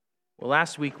Well,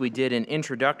 last week we did an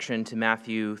introduction to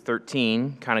Matthew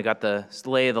 13, kind of got the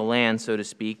lay of the land, so to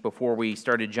speak, before we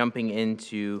started jumping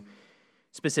into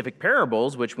specific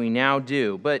parables, which we now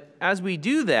do. But as we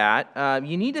do that,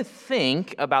 you need to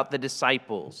think about the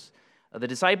disciples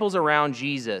around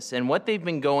Jesus and what they've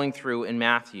been going through in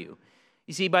Matthew.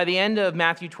 You see, by the end of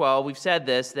Matthew 12, we've said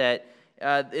this, that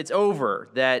it's over,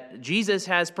 that Jesus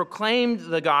has proclaimed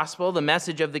the gospel, the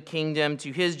message of the kingdom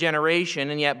to his generation,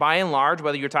 and yet by and large,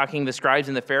 whether you're talking the scribes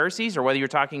and the Pharisees or whether you're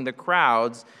talking the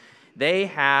crowds, they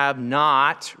have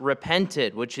not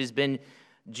repented, which has been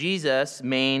Jesus'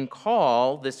 main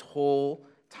call this whole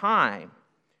time.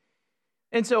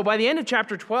 And so by the end of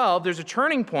chapter 12, there's a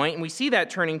turning point, and we see that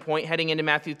turning point heading into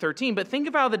Matthew 13. But think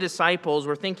of how the disciples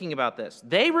were thinking about this.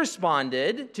 They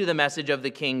responded to the message of the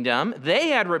kingdom. They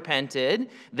had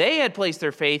repented. They had placed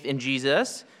their faith in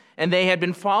Jesus, and they had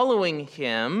been following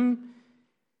him.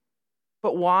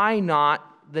 But why not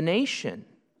the nation?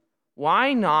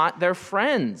 Why not their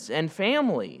friends and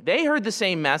family? They heard the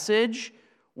same message.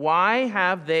 Why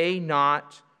have they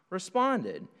not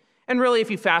responded? And really,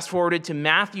 if you fast forwarded to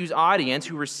Matthew's audience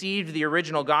who received the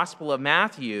original Gospel of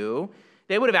Matthew,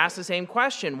 they would have asked the same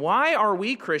question. Why are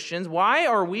we Christians? Why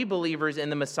are we believers in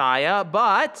the Messiah,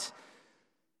 but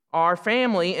our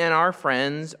family and our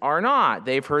friends are not?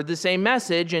 They've heard the same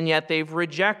message, and yet they've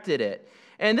rejected it.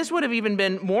 And this would have even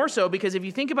been more so because if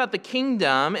you think about the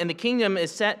kingdom, and the kingdom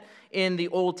is set in the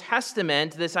Old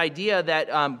Testament, this idea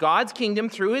that God's kingdom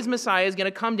through his Messiah is going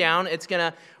to come down. He's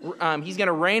going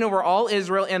to reign over all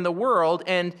Israel and the world.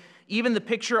 And even the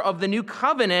picture of the new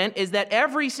covenant is that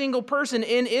every single person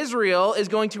in Israel is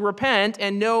going to repent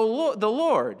and know the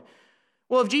Lord.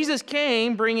 Well, if Jesus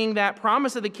came bringing that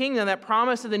promise of the kingdom, that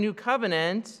promise of the new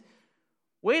covenant,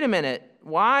 wait a minute,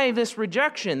 why this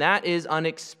rejection? That is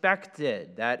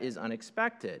unexpected. That is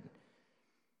unexpected.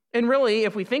 And really,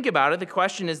 if we think about it, the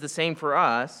question is the same for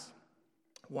us.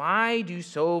 Why do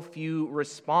so few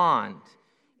respond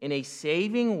in a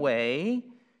saving way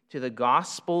to the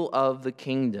gospel of the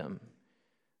kingdom?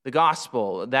 The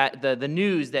gospel, that the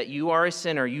news that you are a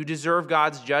sinner, you deserve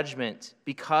God's judgment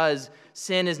because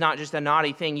sin is not just a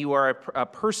naughty thing. You are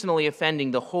personally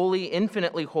offending the holy,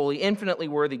 infinitely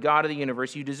worthy God of the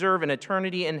universe. You deserve an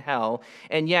eternity in hell.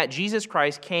 And yet Jesus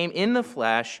Christ came in the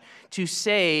flesh to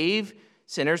save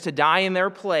sinners, to die in their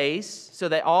place, so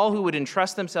that all who would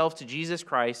entrust themselves to Jesus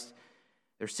Christ,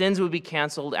 their sins would be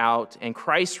canceled out, and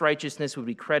Christ's righteousness would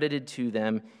be credited to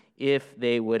them if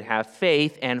they would have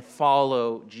faith and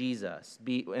follow Jesus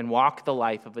and walk the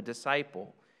life of a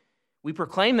disciple. We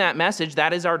proclaim that message.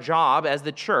 That is our job as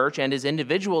the church and as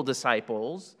individual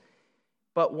disciples.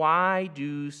 But why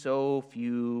do so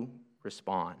few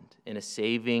respond in a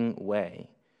saving way?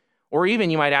 Or even,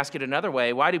 you might ask it another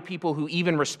way, why do people who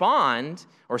even respond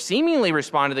or seemingly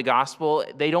respond to the gospel,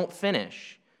 they don't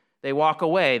finish? They walk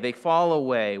away, they fall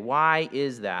away. Why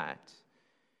is that?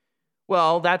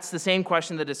 Well, that's the same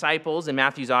question the disciples in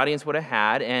Matthew's audience would have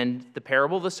had, and the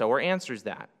parable of the sower answers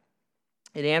that.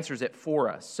 It answers it for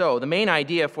us. So the main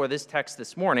idea for this text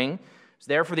this morning, it's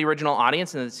there for the original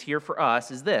audience and it's here for us,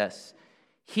 is this.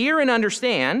 Hear and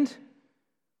understand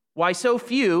why so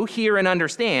few hear and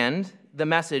understand the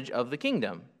message of the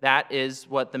kingdom. That is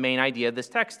what the main idea of this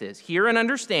text is. Hear and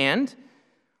understand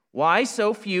why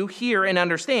so few hear and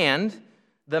understand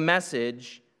the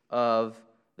message of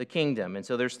the kingdom. And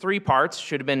so there's three parts,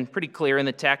 should have been pretty clear in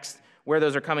the text where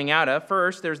those are coming out of.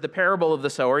 First, there's the parable of the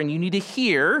sower, and you need to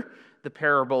hear the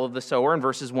parable of the sower in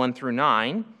verses 1 through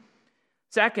 9.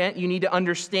 Second, you need to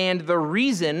understand the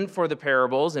reason for the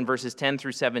parables in verses 10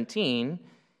 through 17.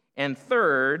 And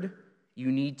third, you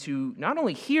need to not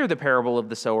only hear the parable of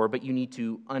the sower, but you need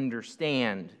to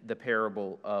understand the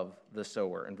parable of the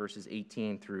sower in verses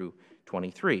 18 through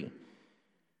 23.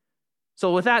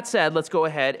 So with that said, let's go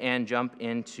ahead and jump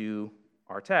into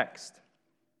our text.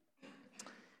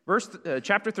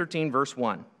 Chapter 13, verse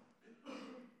 1.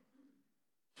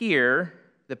 Hear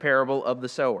the parable of the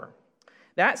sower.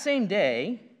 That same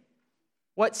day,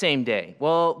 what same day?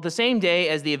 Well, the same day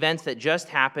as the events that just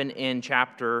happened in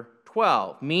chapter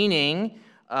 12, meaning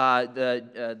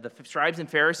the scribes and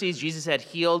Pharisees, Jesus had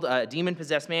healed a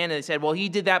demon-possessed man, and they said, well, he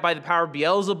did that by the power of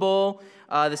Beelzebul.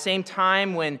 The same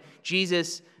time when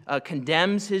Jesus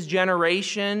condemns his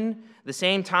generation, the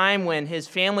same time when his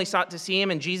family sought to see him,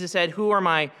 and Jesus said, who are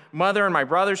my mother and my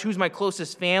brothers? Who's my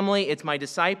closest family? It's my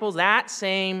disciples. That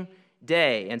same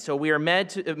day. And so we are made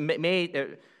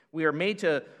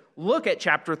to look at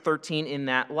chapter 13 in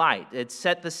that light. It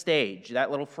set the stage,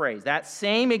 that little phrase. That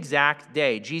same exact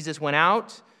day, Jesus went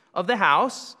out of the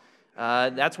house.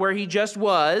 That's where he just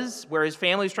was, where his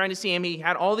family was trying to see him. He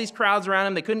had all these crowds around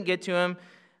him. They couldn't get to him.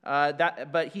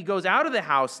 But he goes out of the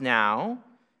house now,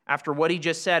 after what he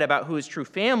just said about who his true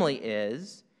family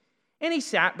is, and he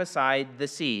sat beside the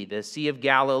Sea of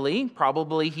Galilee.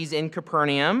 Probably he's in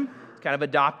Capernaum, kind of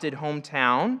adopted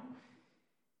hometown.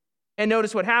 And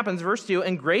notice what happens, verse 2,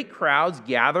 and great crowds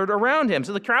gathered around him.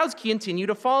 So the crowds continue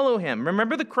to follow him.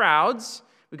 Remember the crowds?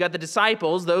 We've got the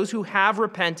disciples, those who have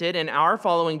repented and are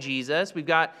following Jesus. We've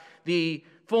got the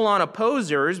full-on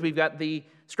opposers. We've got the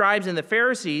scribes and the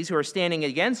Pharisees who are standing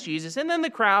against Jesus. And then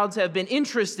the crowds have been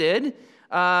interested,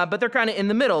 but they're kind of in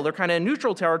the middle. They're kind of in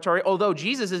neutral territory, although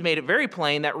Jesus has made it very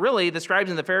plain that really the scribes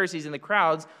and the Pharisees and the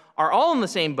crowds are all in the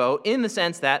same boat in the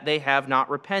sense that they have not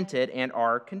repented and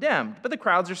are condemned. But the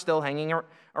crowds are still hanging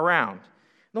around.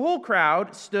 The whole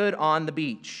crowd stood on the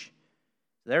beach.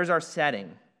 There's our setting.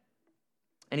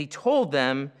 And he told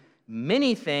them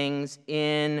many things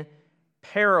in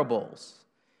parables.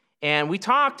 And we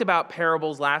talked about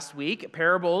parables last week.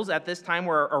 Parables at this time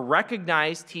were a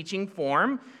recognized teaching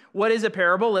form. What is a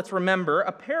parable? Let's remember,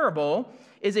 a parable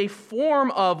is a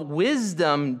form of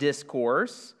wisdom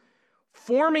discourse,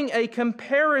 forming a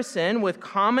comparison with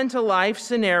common-to-life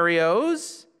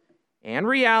scenarios and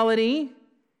reality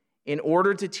in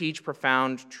order to teach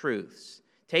profound truths.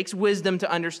 It takes wisdom to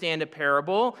understand a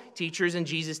parable. Teachers in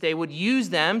Jesus' day would use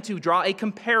them to draw a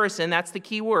comparison. That's the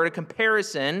key word, a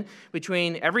comparison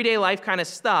between everyday life kind of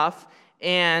stuff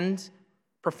and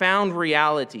profound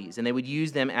realities. And they would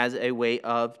use them as a way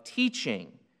of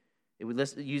teaching. They would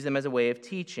use them as a way of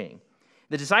teaching.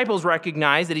 The disciples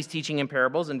recognize that he's teaching in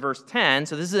parables in verse 10,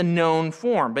 so this is a known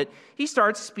form. But he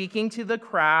starts speaking to the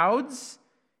crowds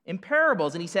in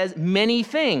parables, and he says many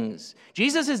things.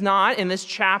 Jesus is not, in this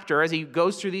chapter, as he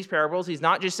goes through these parables, he's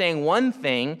not just saying one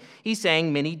thing, he's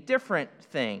saying many different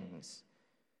things.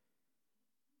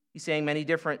 He's saying many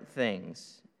different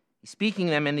things. He's speaking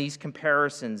them in these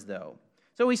comparisons, though.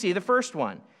 So we see the first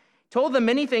one. Told them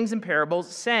many things in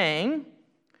parables, saying,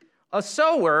 a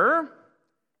sower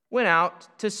went out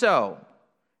to sow.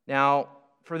 Now,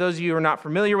 for those of you who are not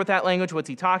familiar with that language, what's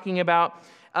he talking about?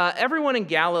 Everyone in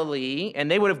Galilee,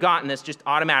 and they would have gotten this just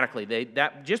automatically.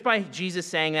 Just by Jesus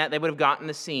saying that, they would have gotten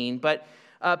the scene. But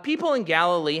people in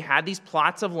Galilee had these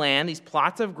plots of land, these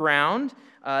plots of ground.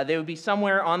 They would be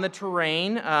somewhere on the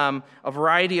terrain, a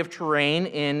variety of terrain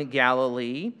in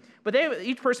Galilee. But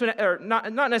each person, or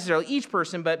not necessarily each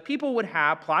person, but people would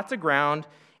have plots of ground,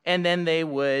 and then they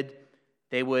would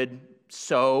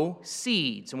sow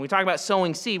seeds. When we talk about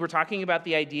sowing seed, we're talking about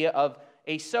the idea of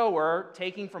a sower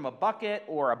taking from a bucket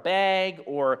or a bag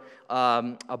or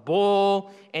a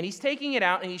bowl, and he's taking it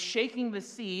out and he's shaking the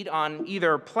seed on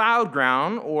either plowed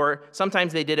ground, or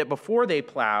sometimes they did it before they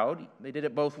plowed. They did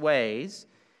it both ways.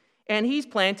 And he's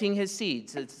planting his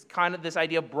seeds. It's kind of this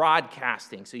idea of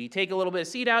broadcasting. So you take a little bit of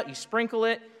seed out, you sprinkle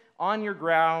it on your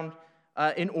ground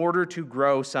in order to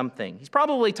grow something. He's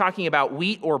probably talking about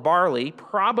wheat or barley,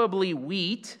 probably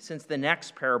wheat, since the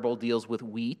next parable deals with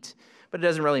wheat. But it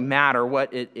doesn't really matter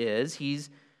what it is. He's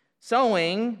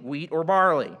sowing wheat or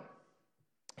barley.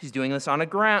 He's doing this on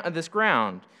this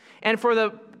ground. And for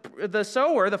the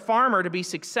sower, the farmer, to be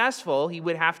successful, he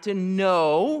would have to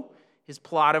know his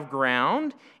plot of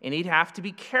ground, and he'd have to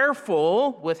be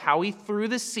careful with how he threw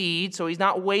the seed so he's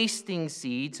not wasting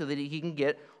seed so that he can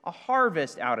get a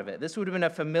harvest out of it. This would have been a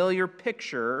familiar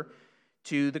picture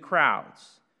to the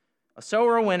crowds. A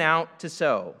sower went out to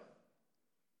sow.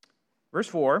 Verse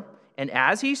 4, and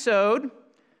as he sowed,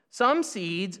 some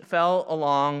seeds fell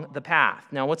along the path.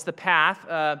 Now, what's the path?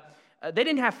 They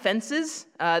didn't have fences.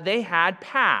 They had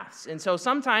paths. And so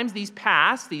sometimes these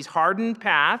paths, these hardened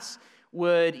paths,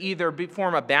 would either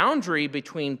form a boundary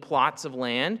between plots of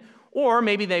land, or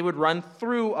maybe they would run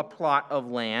through a plot of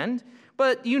land.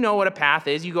 But you know what a path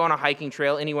is. You go on a hiking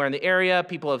trail anywhere in the area.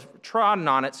 People have trodden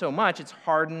on it so much, it's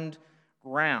hardened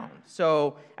ground.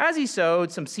 So as he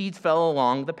sowed, some seeds fell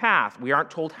along the path. We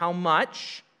aren't told how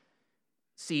much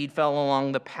seed fell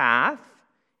along the path,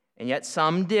 and yet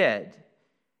some did.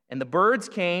 And the birds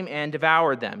came and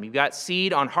devoured them. You've got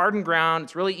seed on hardened ground.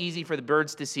 It's really easy for the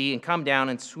birds to see and come down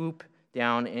and swoop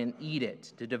down and eat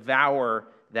it, to devour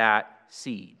that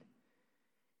seed.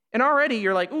 And already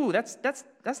you're like, ooh, that's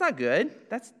not good.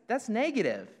 That's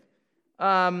negative.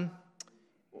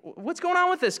 What's going on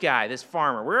with this guy, this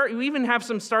farmer? We even have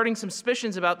starting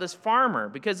suspicions about this farmer,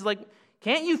 because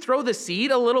can't you throw the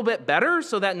seed a little bit better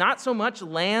so that not so much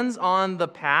lands on the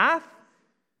path?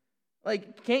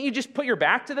 Can't you just put your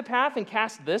back to the path and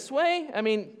cast this way? I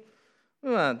mean,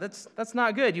 that's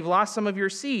not good. You've lost some of your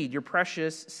seed, your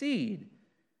precious seed.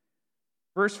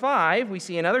 Verse 5, we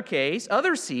see another case.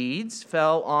 Other seeds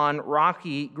fell on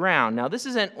rocky ground. Now, this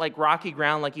isn't like rocky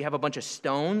ground like you have a bunch of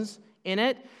stones in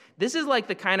it. This is like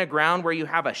the kind of ground where you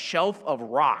have a shelf of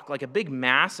rock, like a big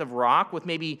mass of rock with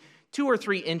maybe 2 or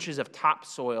 3 inches of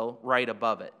topsoil right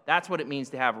above it. That's what it means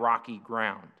to have rocky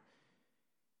ground.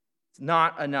 It's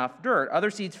not enough dirt. Other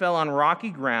seeds fell on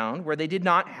rocky ground where they did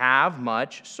not have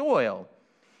much soil.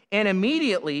 And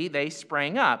immediately they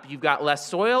sprang up. You've got less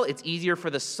soil. It's easier for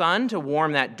the sun to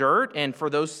warm that dirt and for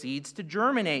those seeds to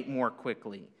germinate more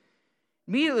quickly.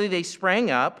 Immediately they sprang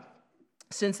up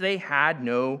since they had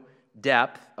no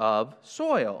depth of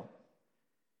soil.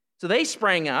 So they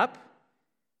sprang up,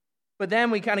 but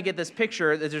then we kind of get this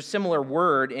picture. There's a similar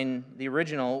word in the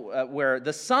original where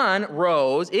the sun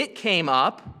rose, it came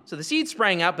up. So the seed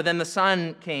sprang up, but then the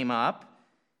sun came up.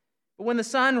 But when the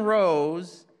sun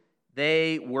rose,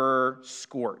 they were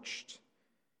scorched.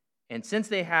 And since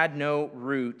they had no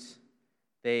root,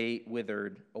 they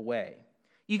withered away.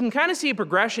 You can kind of see a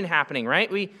progression happening,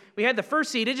 right? We had the first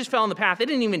seed, it just fell in the path. It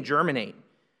didn't even germinate.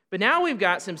 But now we've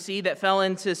got some seed that fell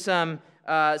into some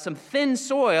thin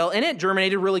soil, and it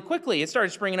germinated really quickly. It started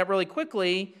springing up really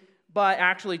quickly, but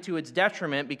actually to its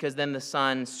detriment because then the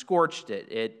sun scorched it.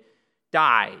 It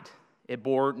died. It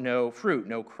bore no fruit,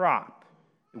 no crop.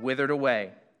 It withered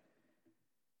away.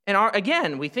 And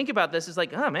again, we think about this as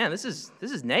like, oh man, this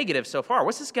is negative so far.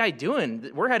 What's this guy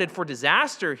doing? We're headed for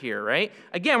disaster here, right?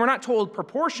 Again, we're not told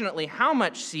proportionately how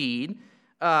much seed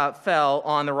fell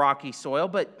on the rocky soil,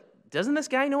 but doesn't this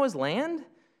guy know his land?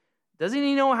 Doesn't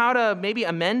he know how to maybe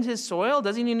amend his soil?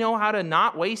 Doesn't he know how to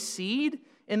not waste seed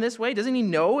in this way? Doesn't he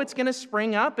know it's going to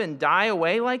spring up and die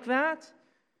away like that?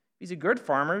 He's a good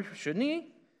farmer, shouldn't he?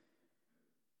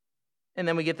 And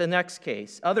then we get the next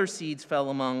case. Other seeds fell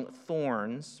among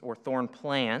thorns or thorn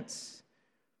plants,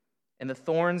 and the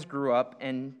thorns grew up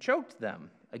and choked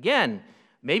them. Again,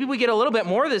 maybe we get a little bit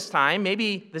more this time.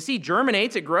 Maybe the seed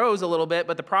germinates, it grows a little bit,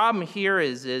 but the problem here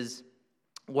is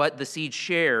what the seed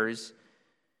shares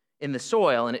in the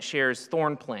soil, and it shares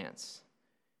thorn plants.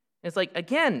 And it's like,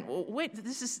 again, wait,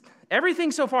 this is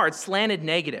everything so far, it's slanted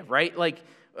negative, right? Like,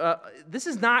 this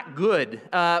is not good.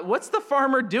 What's the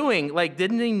farmer doing? Like,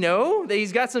 didn't he know that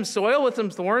he's got some soil with some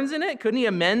thorns in it? Couldn't he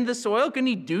amend the soil? Couldn't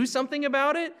he do something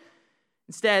about it?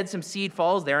 Instead, some seed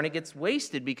falls there and it gets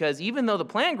wasted because even though the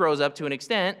plant grows up to an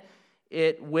extent,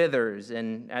 it withers.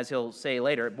 And as he'll say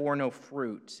later, it bore no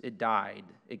fruit. It died.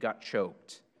 It got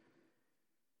choked.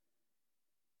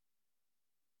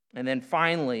 And then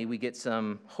finally, we get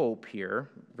some hope here.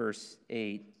 Verse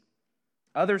 8.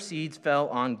 Other seeds fell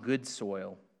on good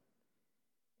soil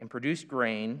and produced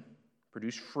grain,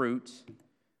 produced fruit.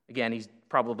 Again, he's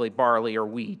probably barley or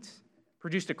wheat.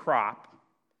 Produced a crop.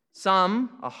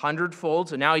 Some 100-fold.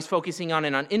 So now he's focusing on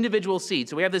an individual seed.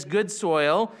 So we have this good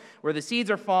soil where the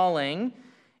seeds are falling,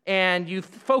 and you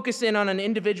focus in on an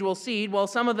individual seed. Well,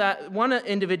 some of that, one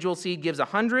individual seed gives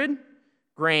 100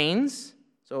 grains.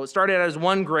 So it started out as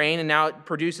 1 grain, and now it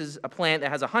produces a plant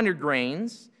that has 100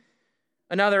 grains.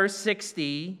 Another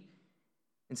 60,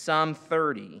 and some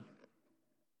 30.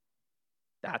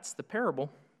 That's the parable.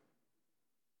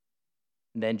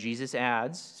 And then Jesus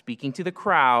adds, speaking to the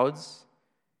crowds,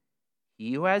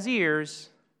 he who has ears,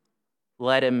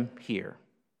 let him hear.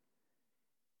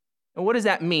 And what does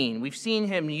that mean? We've seen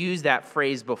him use that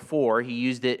phrase before. He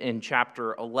used it in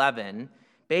chapter 11.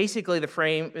 Basically, the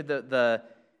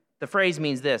phrase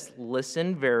means this: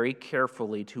 listen very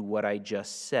carefully to what I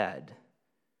just said.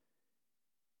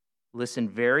 Listen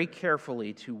very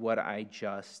carefully to what I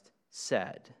just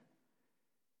said.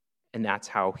 And that's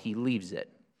how he leaves it.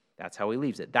 That's how he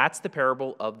leaves it. That's the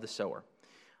parable of the sower.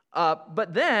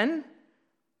 But then,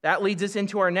 that leads us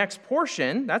into our next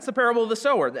portion. That's the parable of the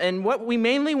sower. And what we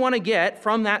mainly want to get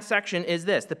from that section is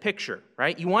this, the picture,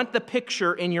 right? You want the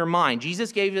picture in your mind.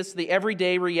 Jesus gave us the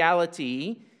everyday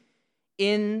reality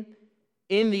in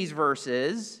these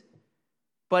verses,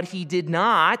 but he did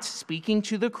not, speaking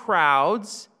to the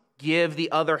crowds, give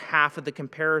the other half of the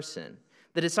comparison.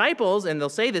 The disciples, and they'll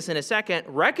say this in a second,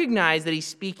 recognize that he's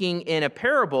speaking in a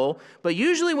parable, but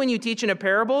usually when you teach in a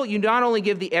parable, you not only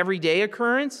give the everyday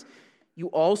occurrence, you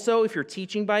also, if you're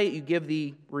teaching by it, you give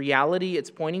the reality it's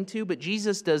pointing to, but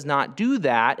Jesus does not do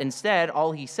that. Instead,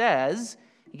 all he says,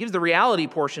 he gives the reality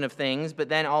portion of things, but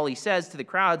then all he says to the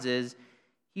crowds is,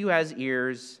 he who has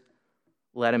ears,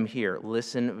 let him hear.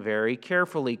 Listen very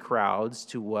carefully, crowds,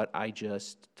 to what I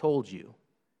just told you.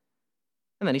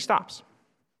 And then he stops.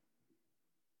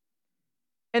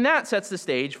 And that sets the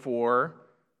stage for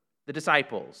the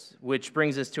disciples, which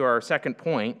brings us to our second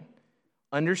point.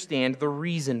 Understand the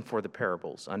reason for the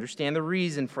parables. Understand the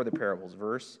reason for the parables.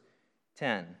 Verse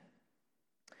 10.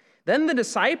 Then the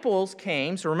disciples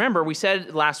came. So remember, we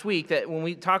said last week that when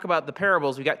we talk about the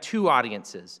parables, we got 2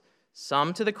 audiences.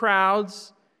 Some to the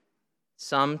crowds,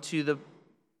 some to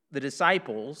the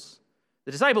disciples.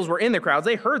 The disciples were in the crowds.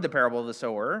 They heard the parable of the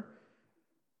sower.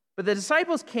 But the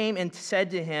disciples came and said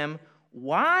to him,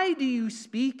 "Why do you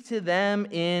speak to them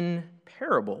in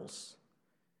parables?"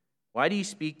 Why do you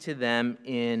speak to them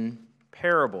in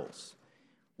parables?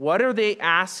 What are they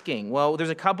asking? Well, there's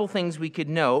a couple things we could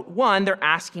note. One, they're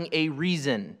asking a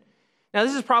reason. Now,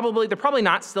 they're probably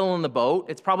not still in the boat.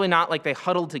 It's probably not like they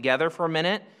huddled together for a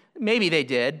minute. Maybe they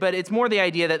did, but it's more the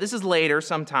idea that this is later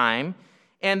sometime,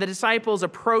 and the disciples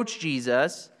approach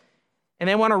Jesus, and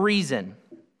they want a reason.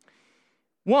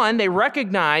 One, they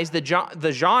recognize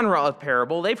the genre of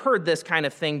parable. They've heard this kind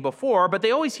of thing before, but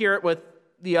they always hear it with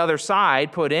the other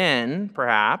side put in,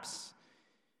 perhaps.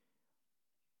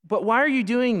 But why are you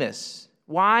doing this?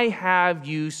 Why have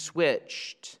you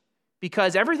switched?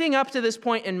 Because everything up to this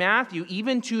point in Matthew,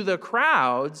 even to the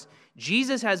crowds,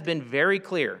 Jesus has been very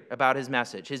clear about his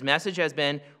message. His message has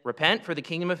been, repent, for the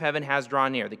kingdom of heaven has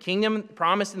drawn near. The kingdom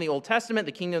promised in the Old Testament,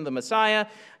 the kingdom of the Messiah.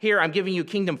 Here, I'm giving you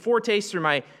kingdom foretaste through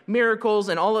my miracles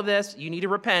and all of this. You need to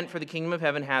repent, for the kingdom of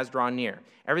heaven has drawn near.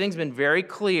 Everything's been very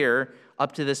clear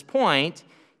up to this point.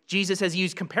 Jesus has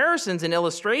used comparisons and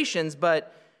illustrations,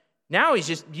 but now he's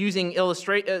just using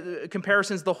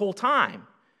comparisons the whole time.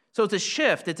 So it's a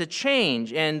shift, it's a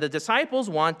change, and the disciples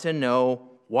want to know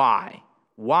why.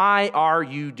 Why are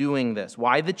you doing this?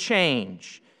 Why the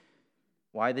change?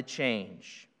 Why the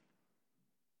change?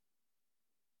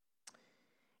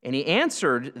 And he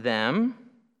answered them,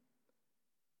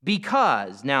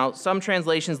 because. Now, some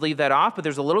translations leave that off, but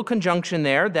there's a little conjunction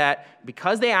there that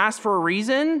because they asked for a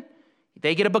reason,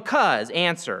 they get a because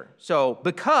answer. So,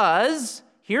 because,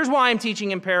 here's why I'm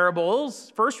teaching in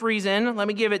parables. First reason, let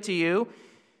me give it to you.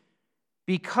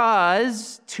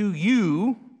 Because to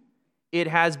you it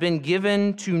has been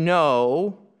given to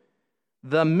know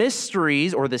the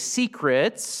mysteries or the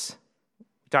secrets.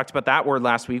 We talked about that word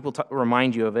last week. We'll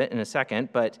remind you of it in a second.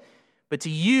 But to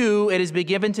you it has been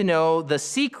given to know the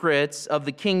secrets of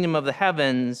the kingdom of the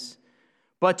heavens.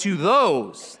 But to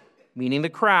those, meaning the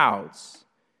crowds,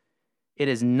 it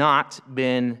has not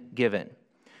been given.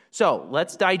 So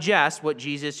let's digest what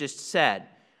Jesus just said.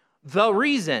 The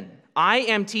reason I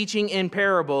am teaching in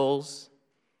parables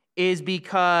is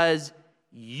because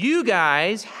you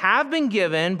guys have been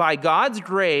given, by God's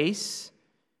grace,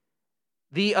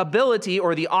 the ability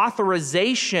or the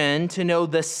authorization to know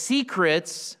the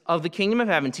secrets of the kingdom of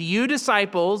heaven. To you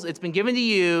disciples, it's been given to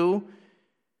you,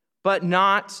 but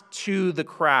not to the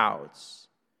crowds.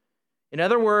 In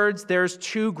other words, there's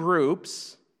two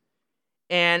groups,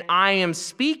 and I am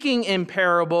speaking in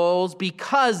parables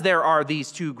because there are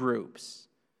these two groups.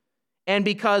 And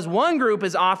because one group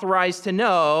is authorized to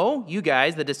know, you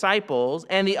guys, the disciples,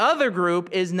 and the other group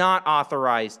is not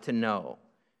authorized to know.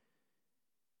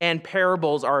 And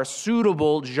parables are a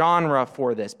suitable genre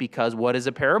for this, because what is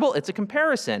a parable? It's a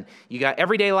comparison. You got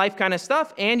everyday life kind of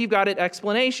stuff, and you've got an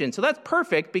explanation. So that's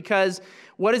perfect, because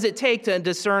what does it take to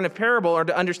discern a parable or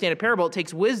to understand a parable? It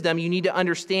takes wisdom. You need to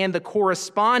understand the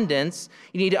correspondence.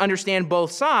 You need to understand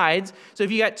both sides. So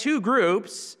if you got two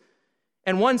groups,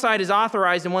 and one side is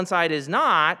authorized and one side is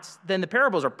not, then the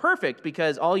parables are perfect,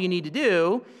 because all you need to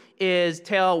do is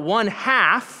tell one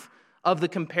half of the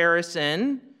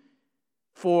comparison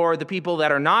for the people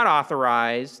that are not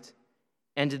authorized,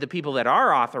 and to the people that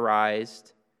are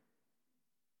authorized,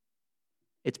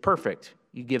 it's perfect.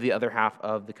 You give the other half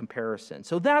of the comparison.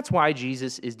 So that's why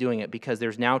Jesus is doing it, because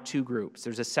there's now two groups.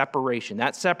 There's a separation.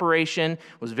 That separation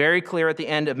was very clear at the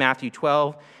end of Matthew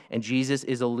 12, and Jesus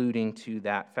is alluding to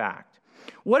that fact.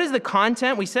 What is the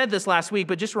content? We said this last week,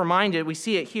 but just reminded, we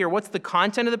see it here. What's the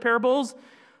content of the parables?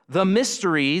 The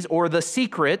mysteries or the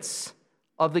secrets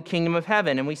of the kingdom of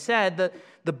heaven. And we said that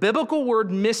the biblical word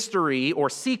mystery or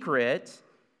secret,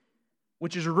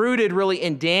 which is rooted really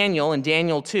in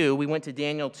Daniel 2. We went to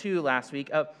Daniel 2 last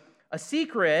week. A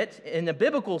secret in the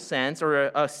biblical sense, or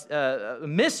a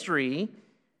mystery,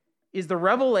 is the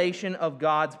revelation of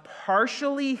God's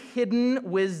partially hidden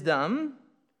wisdom,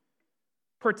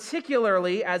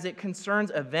 particularly as it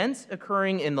concerns events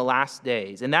occurring in the last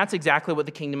days. And that's exactly what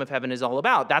the kingdom of heaven is all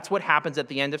about. That's what happens at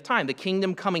the end of time. The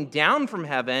kingdom coming down from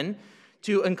heaven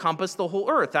to encompass the whole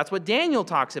earth. That's what Daniel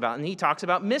talks about. And he talks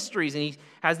about mysteries, and he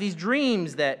has these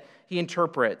dreams that he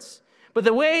interprets. But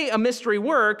the way a mystery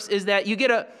works is that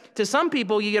to some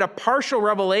people, you get a partial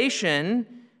revelation,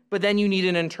 but then you need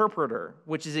an interpreter,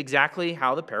 which is exactly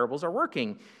how the parables are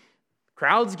working.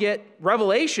 Crowds get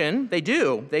revelation, they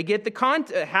do. They get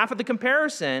half of the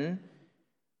comparison,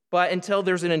 but until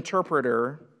there's an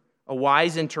interpreter, a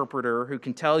wise interpreter who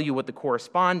can tell you what the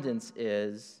correspondence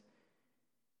is,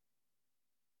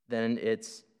 then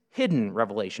it's hidden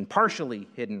revelation, partially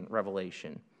hidden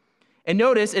revelation. And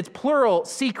notice it's plural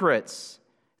secrets.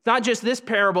 It's not just this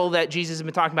parable that Jesus has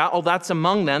been talking about. Oh, that's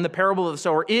among them. The parable of the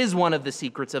sower is one of the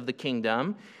secrets of the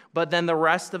kingdom, but then the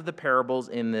rest of the parables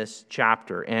in this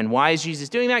chapter. And why is Jesus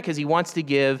doing that? Because he wants to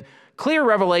give clear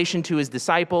revelation to his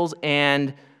disciples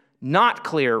and not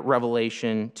clear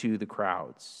revelation to the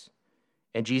crowds.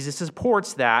 And Jesus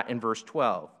supports that in verse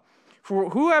 12. For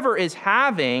whoever is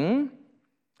having,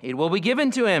 it will be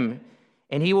given to him,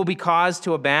 and he will be caused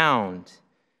to abound.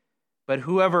 But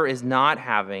whoever is not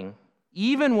having,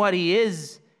 even what he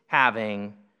is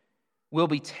having, will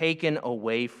be taken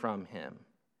away from him.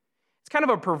 It's kind of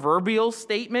a proverbial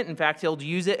statement. In fact, he'll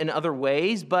use it in other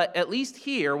ways, but at least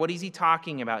here, what is he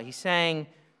talking about? He's saying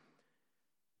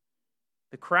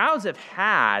the crowds have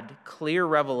had clear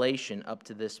revelation up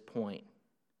to this point,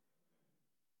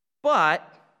 but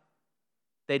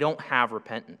they don't have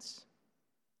repentance.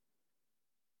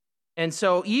 And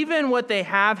so even what they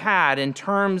have had in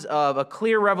terms of a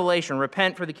clear revelation,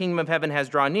 repent for the kingdom of heaven has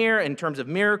drawn near, in terms of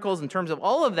miracles, in terms of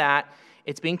all of that,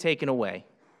 it's being taken away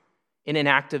in an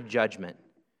act of judgment.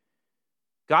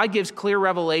 God gives clear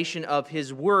revelation of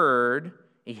his word.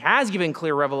 He has given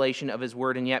clear revelation of his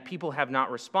word, and yet people have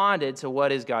not responded. So what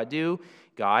does God do?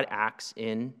 God acts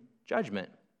in judgment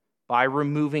by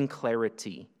removing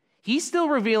clarity. He's still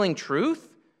revealing truth,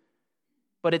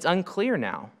 but it's unclear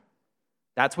now.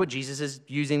 That's what Jesus is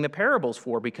using the parables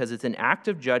for, because it's an act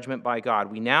of judgment by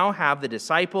God. We now have the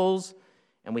disciples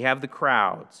and we have the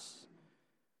crowds.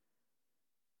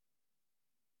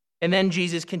 And then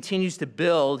Jesus continues to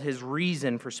build his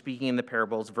reason for speaking in the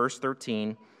parables. Verse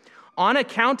 13, on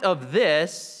account of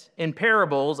this, in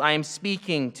parables, I am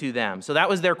speaking to them. So that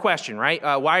was their question, right?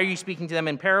 Why are you speaking to them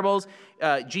in parables?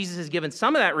 Jesus has given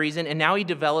some of that reason, and now he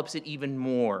develops it even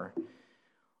more.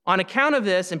 On account of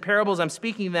this, in parables, I'm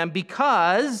speaking to them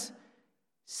because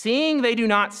seeing they do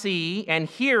not see, and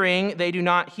hearing they do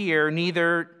not hear,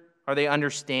 neither are they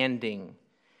understanding.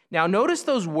 Now, notice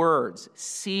those words,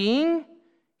 seeing,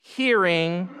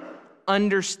 hearing,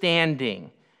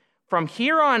 understanding. From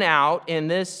here on out, in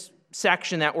this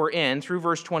section that we're in, through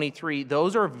verse 23,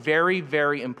 those are very,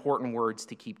 very important words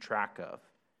to keep track of.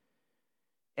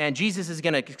 And Jesus is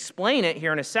going to explain it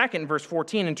here in a second, verse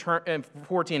 14 and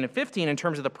 15, in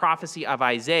terms of the prophecy of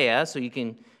Isaiah, so you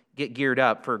can get geared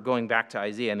up for going back to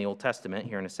Isaiah in the Old Testament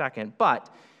here in a second.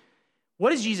 But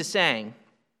what is Jesus saying?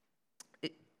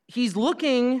 He's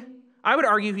looking, I would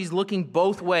argue he's looking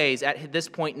both ways at this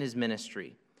point in his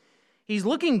ministry. He's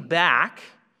looking back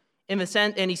in the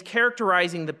sense, and he's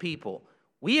characterizing the people.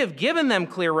 We have given them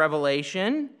clear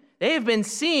revelation. They have been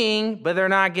seeing, but they're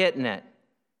not getting it.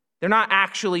 They're not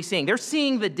actually seeing. They're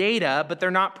seeing the data, but they're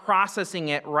not processing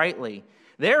it rightly.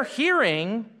 They're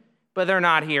hearing, but they're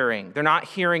not hearing. They're not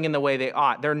hearing in the way they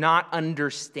ought. They're not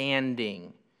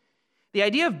understanding. The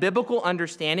idea of biblical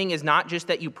understanding is not just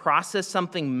that you process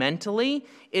something mentally.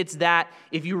 It's that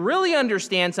if you really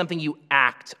understand something, you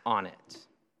act on it.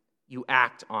 You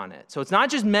act on it. So it's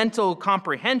not just mental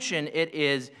comprehension. It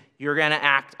is you're going to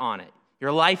act on it.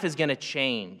 Your life is going to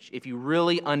change if you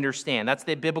really understand. That's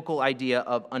the biblical idea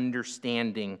of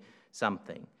understanding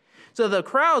something. So the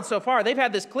crowd so far, they've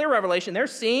had this clear revelation. They're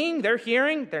seeing, they're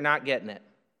hearing, they're not getting it.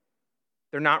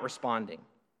 They're not responding.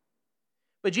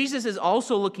 But Jesus is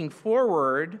also looking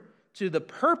forward to the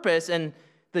purpose and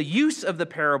the use of the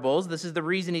parables. This is the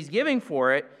reason he's giving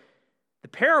for it. The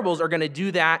parables are going to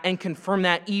do that and confirm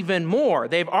that even more.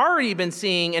 They've already been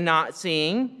seeing and not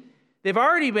seeing. They've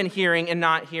already been hearing and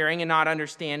not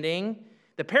understanding.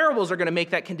 The parables are going to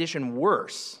make that condition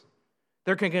worse.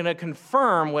 They're going to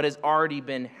confirm what has already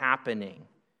been happening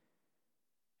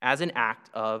as an act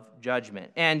of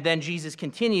judgment. And then Jesus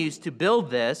continues to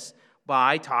build this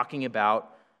by talking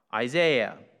about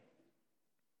Isaiah.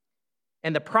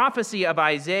 And the prophecy of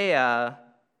Isaiah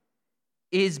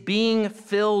is being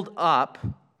filled up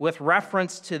with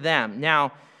reference to them.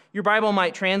 Now, your Bible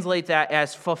might translate that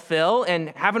as fulfill,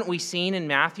 and haven't we seen in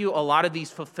Matthew a lot of these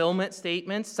fulfillment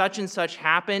statements? Such and such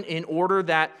happened in order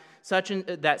that such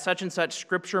and such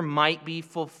scripture might be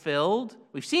fulfilled.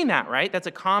 We've seen that, right? That's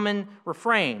a common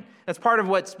refrain. That's part of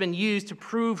what's been used to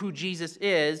prove who Jesus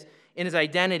is in his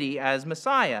identity as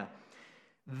Messiah.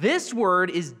 This word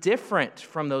is different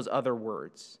from those other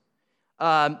words.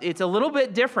 It's a little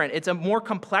bit different. It's a more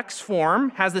complex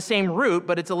form, has the same root,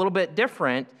 but it's a little bit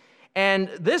different. And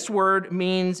this word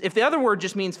means, if the other word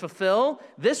just means fulfill,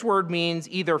 this word means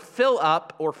either fill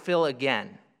up or fill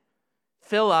again.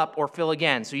 Fill up or fill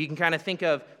again. So you can kind of think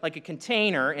of like a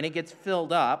container and it gets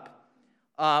filled up,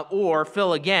 or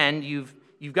fill again, you've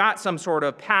got some sort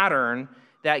of pattern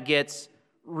that gets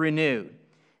renewed.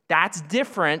 That's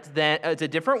different than, it's a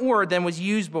different word than was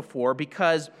used before,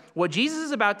 because what Jesus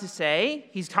is about to say,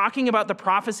 he's talking about the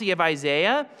prophecy of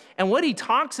Isaiah, and what he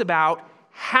talks about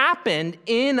happened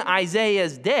in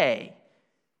Isaiah's day.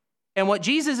 And what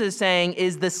Jesus is saying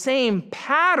is the same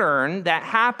pattern that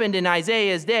happened in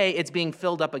Isaiah's day, it's being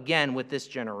filled up again with this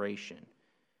generation.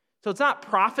 So it's not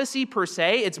prophecy per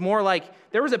se, it's more like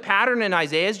there was a pattern in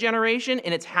Isaiah's generation,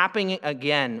 and it's happening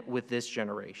again with this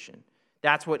generation.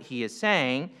 That's what he is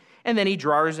saying. And then he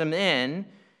draws them in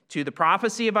to the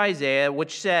prophecy of Isaiah,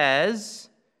 which says,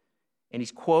 and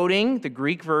he's quoting the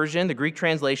Greek version, the Greek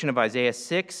translation of Isaiah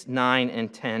 6, 9,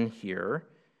 and 10 here.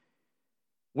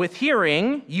 With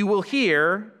hearing, you will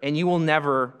hear, and you will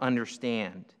never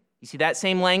understand. You see that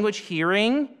same language,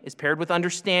 hearing, is paired with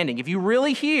understanding. If you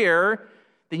really hear,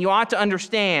 then you ought to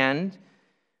understand.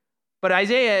 But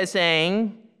Isaiah is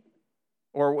saying,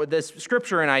 or the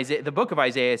scripture in Isaiah, the book of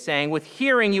Isaiah is saying, with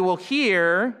hearing you will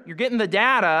hear, you're getting the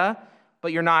data,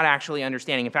 but you're not actually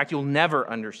understanding. In fact, you'll never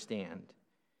understand.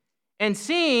 And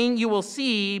seeing you will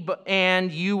see,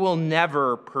 and you will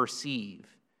never perceive.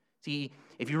 See,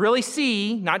 if you really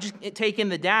see, not just take in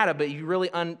the data, but you really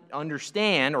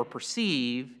understand or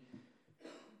perceive,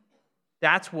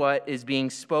 that's what is being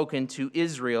spoken to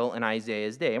Israel in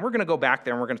Isaiah's day. And we're going to go back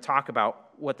there and we're going to talk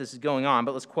about what this is going on,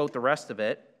 but let's quote the rest of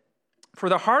it. For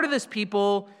the heart of this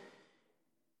people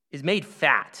is made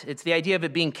fat. It's the idea of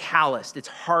it being calloused. It's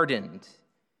hardened.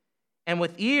 And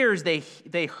with ears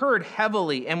they heard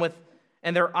heavily, and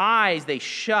their eyes they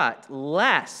shut,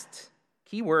 lest,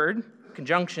 key word,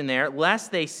 conjunction there,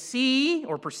 lest they see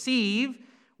or perceive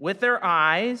with their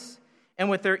eyes, and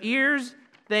with their ears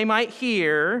they might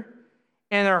hear,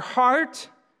 and their heart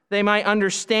they might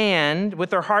understand, with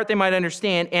their heart they might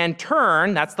understand, and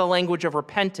turn, that's the language of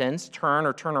repentance, turn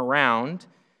or turn around,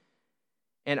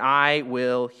 and I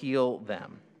will heal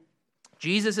them.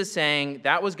 Jesus is saying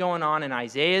that was going on in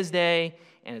Isaiah's day,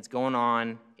 and it's going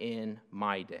on in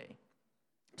my day.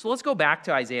 So let's go back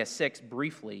to Isaiah 6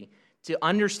 briefly to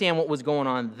understand what was going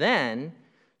on then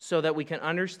so that we can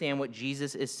understand what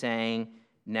Jesus is saying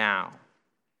now.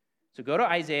 So go to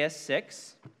Isaiah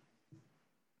 6.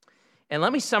 And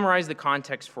let me summarize the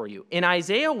context for you. In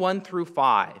Isaiah 1 through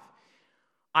 5,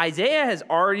 Isaiah has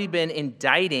already been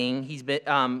indicting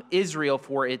Israel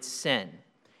for its sin.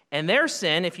 And their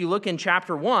sin, if you look in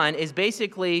chapter 1, is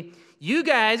basically, you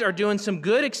guys are doing some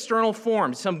good external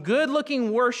forms, some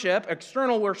good-looking worship,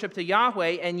 external worship to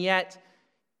Yahweh, and yet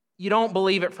you don't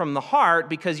believe it from the heart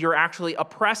because you're actually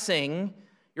oppressing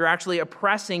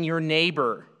your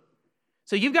neighbor.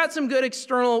 So you've got some good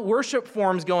external worship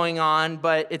forms going on,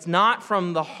 but it's not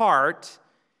from the heart.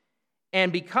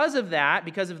 And because of that,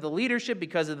 because of the leadership,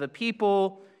 because of the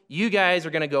people, you guys are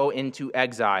going to go into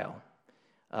exile.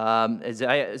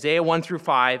 Isaiah 1 through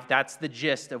 5, that's the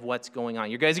gist of what's going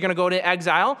on. You guys are going to go to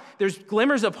exile. There's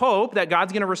glimmers of hope that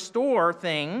God's going to restore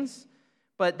things,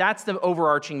 but that's the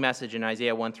overarching message in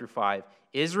Isaiah 1 through 5.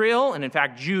 Israel, and in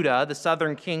fact Judah, the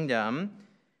southern kingdom,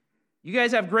 you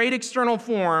guys have great external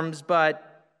forms,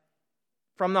 but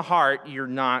from the heart, you're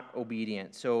not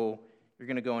obedient. So you're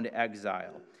going to go into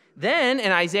exile. Then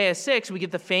in Isaiah 6, we get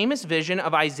the famous vision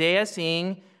of Isaiah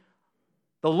seeing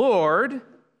the Lord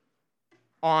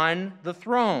on the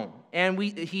throne. And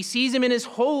he sees him in his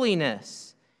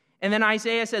holiness. And then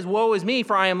Isaiah says, woe is me,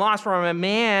 for I am lost, for I am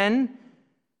a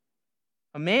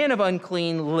man of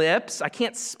unclean lips. I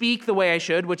can't speak the way I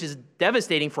should, which is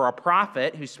devastating for a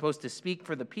prophet who's supposed to speak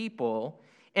for the people.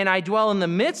 And I dwell in the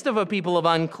midst of a people of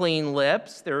unclean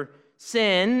lips. Their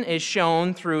sin is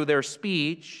shown through their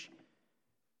speech.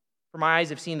 For my eyes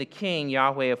have seen the King,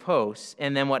 Yahweh of hosts.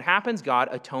 And then what happens? God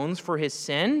atones for his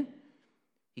sin.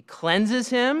 He cleanses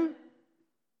him.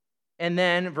 And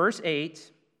then verse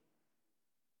 8,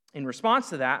 in response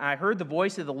to that, I heard the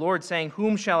voice of the Lord saying,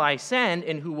 whom shall I send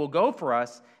and who will go for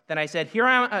us? Then I said, here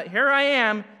I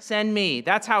am, send me.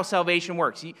 That's how salvation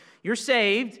works. You're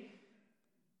saved,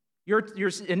 your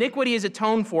iniquity is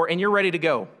atoned for, and you're ready to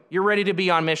go. You're ready to be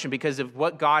on mission because of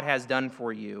what God has done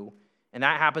for you. And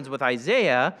that happens with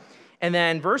Isaiah. And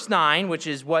then verse 9, which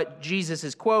is what Jesus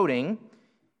is quoting,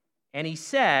 and he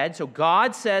said, so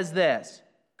God says this,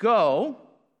 go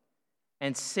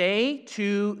and say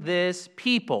to this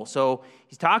people. So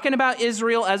he's talking about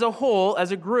Israel as a whole,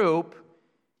 as a group.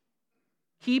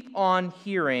 Keep on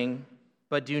hearing,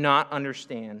 but do not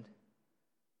understand.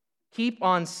 Keep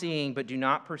on seeing, but do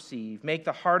not perceive. Make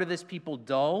the heart of this people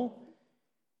dull,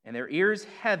 and their ears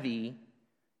heavy,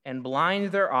 and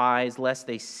blind their eyes, lest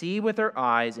they see with their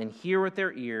eyes, and hear with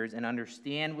their ears, and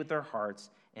understand with their hearts,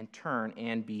 and turn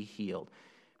and be healed.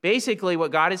 Basically,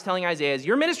 what God is telling Isaiah is,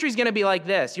 your ministry is going to be like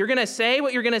this. You're going to say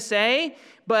what you're going to say,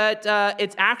 but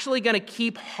it's actually going to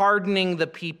keep hardening the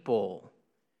people.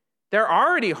 They're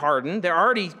already hardened. They're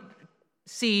already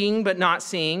seeing but not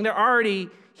seeing. They're already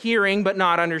hearing but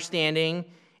not understanding.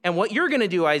 And what you're going to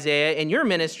do, Isaiah, in your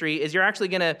ministry is you're actually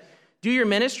going to do your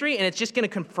ministry, and it's just going to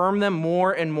confirm them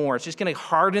more and more. It's just going to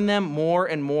harden them more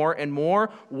and more and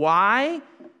more. Why?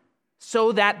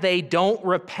 So that they don't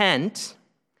repent,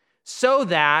 so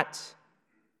that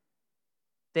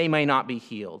they may not be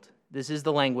healed. This is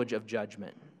the language of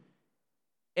judgment.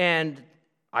 And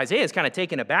Isaiah is kind of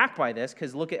taken aback by this,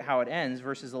 because look at how it ends,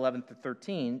 verses 11 to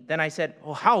 13. Then I said,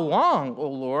 well, how long, O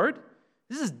Lord?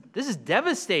 This is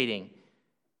devastating.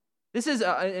 This is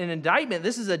an indictment.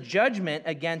 This is a judgment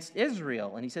against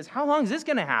Israel. And he says, how long is this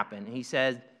going to happen? And he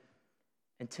says,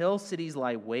 until cities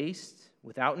lie waste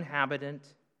without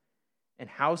inhabitant, and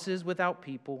houses without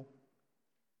people,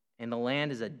 and the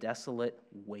land is a desolate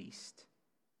waste.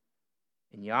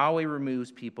 And Yahweh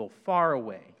removes people far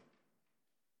away.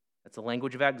 That's the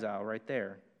language of exile right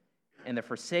there. And the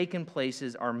forsaken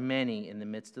places are many in the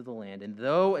midst of the land. And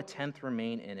though a tenth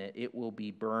remain in it, it will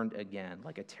be burned again,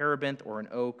 like a terebinth or an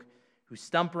oak whose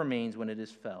stump remains when it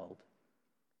is felled.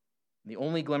 And the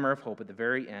only glimmer of hope at the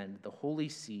very end, the holy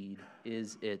seed,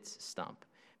 is its stump.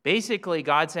 Basically,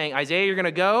 God's saying, Isaiah, you're going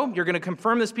to go. You're going to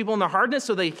confirm this people in their hardness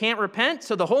so they can't repent.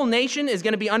 So the whole nation is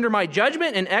going to be under my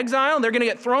judgment and exile. And they're going to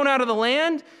get thrown out of the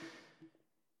land.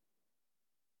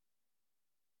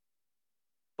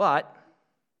 But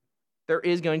there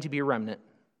is going to be a remnant.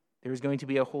 There's going to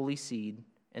be a holy seed.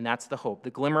 And that's the hope,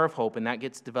 the glimmer of hope. And that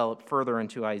gets developed further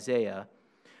into Isaiah.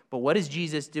 But what is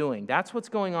Jesus doing? That's what's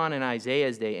going on in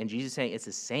Isaiah's day. And Jesus is saying it's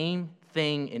the same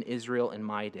thing in Israel in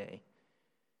my day.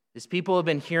 These people have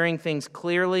been hearing things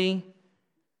clearly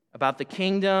about the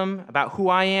kingdom, about who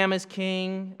I am as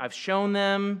king. I've shown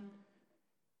them,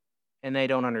 and they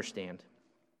don't understand.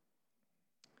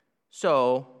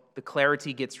 So the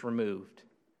clarity gets removed.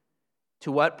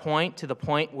 To what point? To the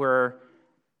point where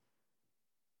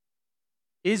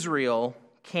Israel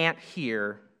can't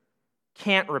hear,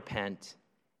 can't repent,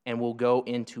 and will go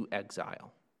into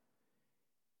exile.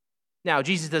 Now,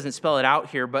 Jesus doesn't spell it out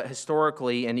here, but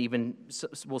historically, and even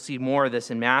we'll see more of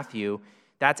this in Matthew,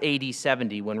 that's AD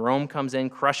 70, when Rome comes in,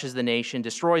 crushes the nation,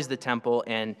 destroys the temple,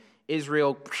 and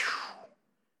Israel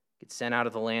gets sent out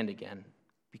of the land again.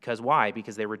 Because why?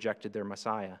 Because they rejected their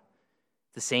Messiah.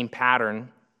 The same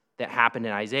pattern that happened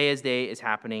in Isaiah's day is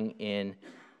happening in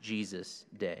Jesus'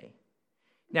 day.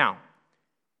 Now,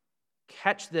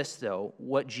 catch this, though.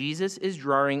 What Jesus is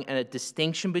drawing a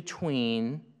distinction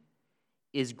between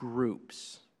is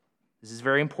groups. This is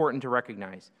very important to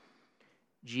recognize.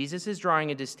 Jesus is drawing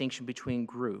a distinction between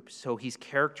groups. So he's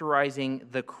characterizing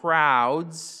the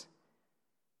crowds,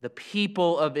 the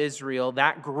people of Israel,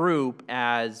 that group,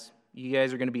 as you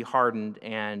guys are going to be hardened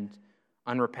and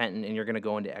unrepentant and you're going to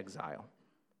go into exile.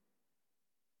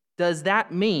 Does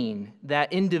that mean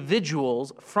that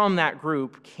individuals from that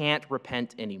group can't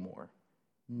repent anymore?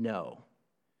 No.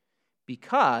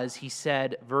 Because he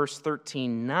said, verse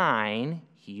 13:9,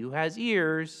 he who has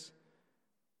ears,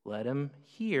 let him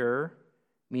hear.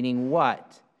 Meaning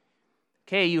what?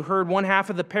 Okay, you heard one half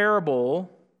of the parable,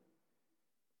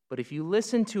 but if you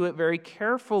listen to it very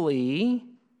carefully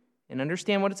and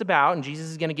understand what it's about, and Jesus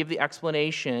is going to give the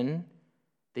explanation,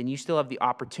 then you still have the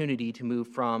opportunity to move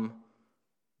from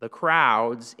the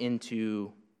crowds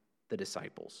into the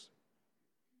disciples.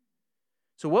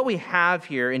 So what we have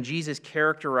here in Jesus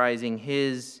characterizing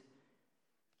his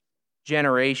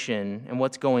generation and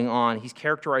what's going on, he's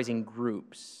characterizing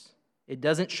groups. It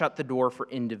doesn't shut the door for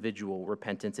individual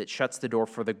repentance. It shuts the door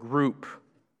for the group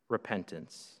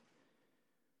repentance.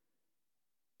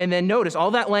 And then notice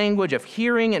all that language of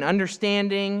hearing and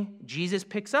understanding, Jesus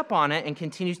picks up on it and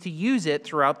continues to use it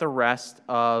throughout the rest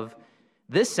of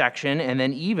this section, and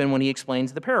then even when he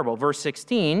explains the parable. Verse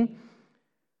 16,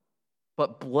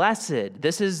 but blessed,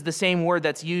 this is the same word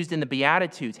that's used in the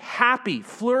Beatitudes, happy,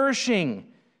 flourishing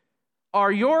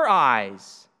are your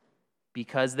eyes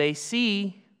because they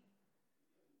see.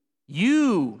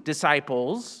 You,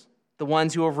 disciples, the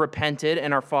ones who have repented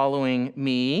and are following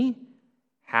me,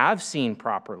 have seen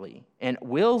properly and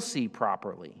will see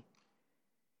properly.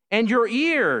 And your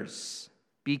ears,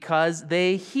 because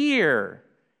they hear.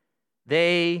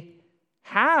 They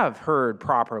have heard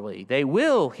properly. They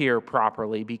will hear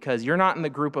properly because you're not in the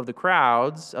group of the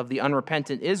crowds of the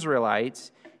unrepentant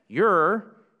Israelites.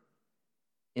 You're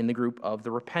in the group of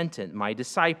the repentant, my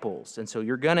disciples. And so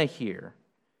you're going to hear.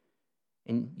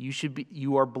 And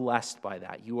you are blessed by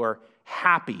that. You are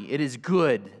happy. It is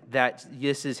good that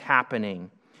this is happening.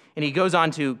 And he goes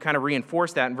on to kind of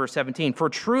reinforce that in verse 17. For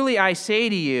truly I say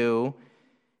to you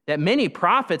that many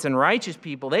prophets and righteous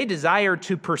people, they desire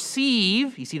to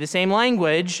perceive, you see the same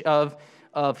language of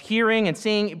hearing and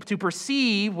seeing, to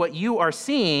perceive what you are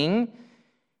seeing,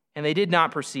 and they did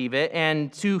not perceive it,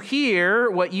 and to hear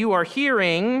what you are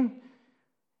hearing,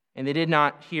 and they did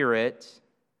not hear it.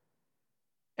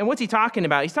 And what's he talking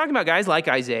about? He's talking about guys like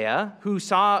Isaiah who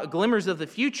saw glimmers of the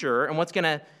future and what's going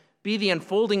to be the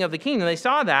unfolding of the kingdom. They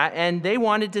saw that, and they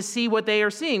wanted to see what they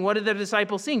are seeing. What are the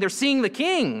disciples seeing? They're seeing the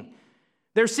king.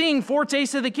 They're seeing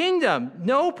foretastes of the kingdom.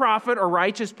 No prophet or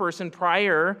righteous person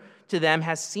prior to them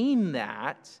has seen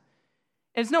that.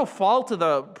 And it's no fault of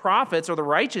the prophets or the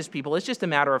righteous people. It's just a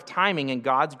matter of timing and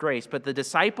God's grace. But the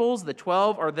disciples, the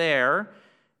 12, are there.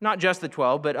 Not just the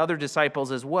 12, but other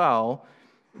disciples as well.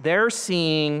 They're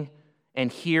seeing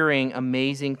and hearing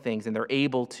amazing things, and they're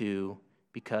able to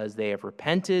because they have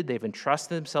repented, they've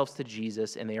entrusted themselves to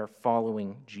Jesus, and they are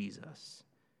following Jesus.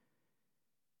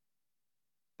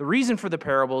 The reason for the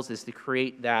parables is to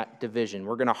create that division.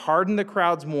 We're going to harden the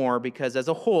crowds more because as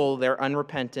a whole, they're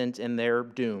unrepentant and they're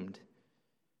doomed.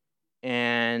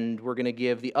 And we're going to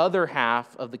give the other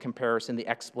half of the comparison, the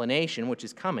explanation, which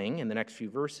is coming in the next few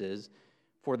verses,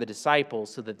 for the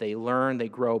disciples so that they learn, they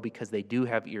grow, because they do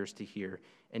have ears to hear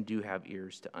and do have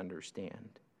ears to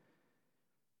understand.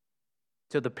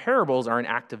 So the parables are an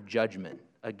act of judgment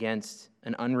against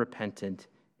an unrepentant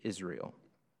Israel.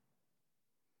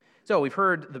 So we've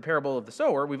heard the parable of the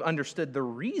sower. We've understood the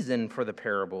reason for the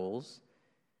parables.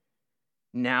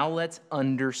 Now let's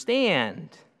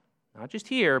understand, not just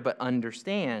hear, but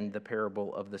understand the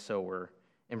parable of the sower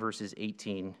in verses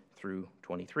 18 through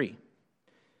 23.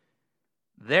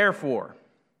 Therefore,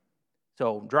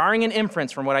 so drawing an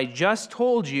inference from what I just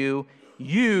told you,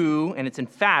 and it's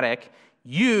emphatic,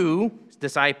 you,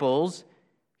 disciples,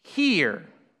 hear.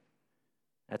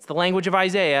 That's the language of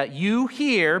Isaiah. You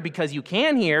hear, because you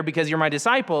can hear, because you're my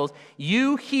disciples,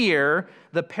 you hear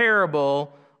the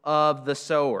parable of the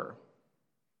sower.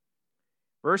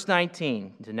 Verse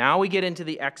 19, so now we get into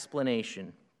the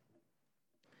explanation.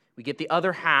 We get the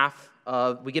other half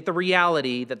we get the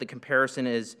reality that the comparison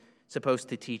is supposed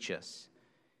to teach us.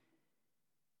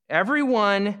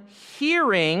 Everyone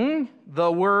hearing the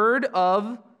word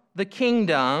of the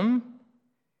kingdom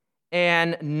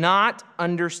and not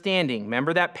understanding.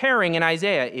 Remember that pairing in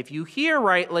Isaiah. If you hear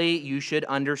rightly, you should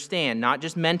understand. Not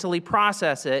just mentally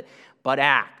process it, but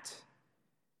act.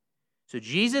 So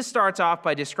Jesus starts off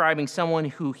by describing someone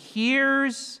who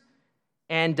hears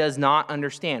and does not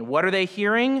understand. What are they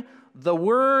hearing? The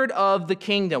word of the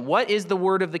kingdom. What is the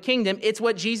word of the kingdom? It's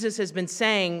what Jesus has been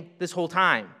saying this whole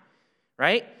time,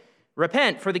 right?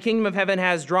 Repent, for the kingdom of heaven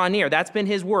has drawn near. That's been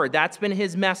his word. That's been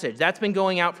his message. That's been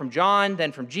going out from John,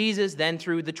 then from Jesus, then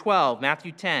through the 12,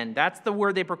 Matthew 10. That's the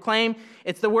word they proclaim.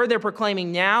 It's the word they're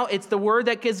proclaiming now. It's the word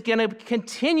that is going to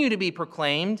continue to be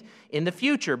proclaimed in the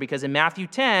future, because in Matthew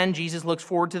 10, Jesus looks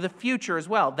forward to the future as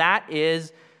well. That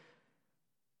is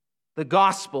the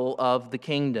gospel of the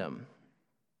kingdom.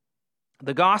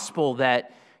 The gospel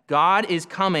that God is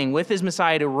coming with his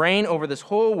Messiah to reign over this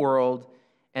whole world.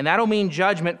 And that'll mean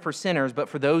judgment for sinners, but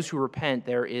for those who repent,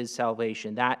 there is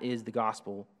salvation. That is the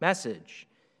gospel message.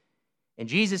 And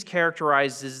Jesus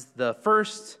characterizes the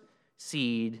first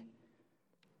seed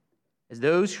as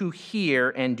those who hear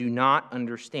and do not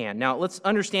understand. Now, let's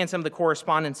understand some of the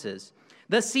correspondences.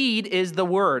 The seed is the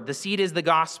word. The seed is the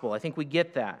gospel. I think we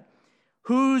get that.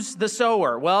 Who's the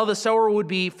sower? Well, the sower would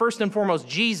be first and foremost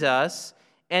Jesus,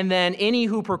 and then any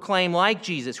who proclaim like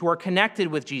Jesus, who are connected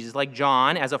with Jesus, like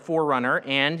John as a forerunner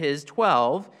and his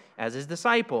 12 as his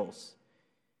disciples.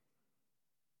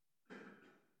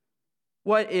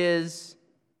 What is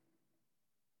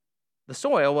the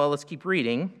soil? Well, let's keep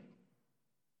reading.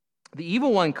 The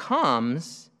evil one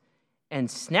comes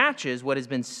and snatches what has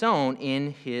been sown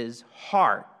in his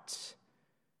heart.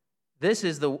 This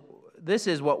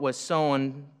is what was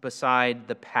sown beside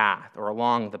the path or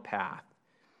along the path.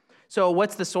 So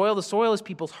what's the soil? The soil is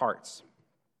people's hearts.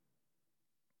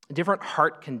 Different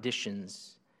heart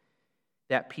conditions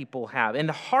that people have. And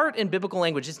the heart in biblical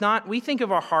language, it's not, we think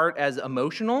of our heart as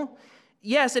emotional.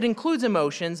 Yes, it includes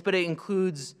emotions, but it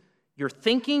includes your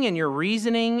thinking and your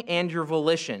reasoning and your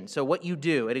volition. So what you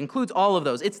do, it includes all of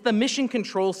those. It's the mission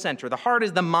control center. The heart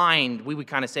is the mind. We would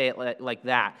kind of say it like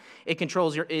that. It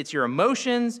controls it's your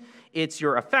emotions, it's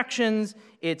your affections,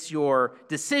 it's your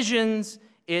decisions,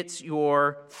 it's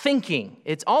your thinking.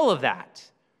 It's all of that.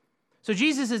 So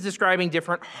Jesus is describing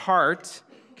different heart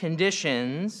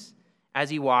conditions as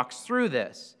he walks through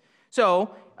this.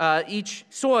 So each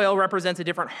soil represents a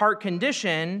different heart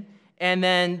condition, And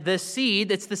then the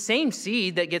seed, it's the same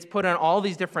seed that gets put on all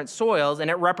these different soils,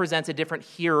 and it represents a different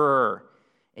hearer.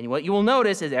 And what you will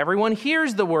notice is everyone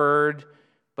hears the word,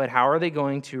 but how are they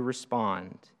going to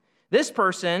respond? This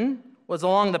person was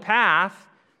along the path,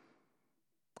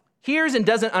 hears and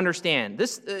doesn't understand.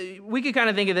 We could kind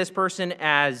of think of this person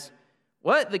as,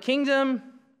 what, the kingdom?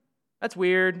 That's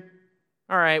weird.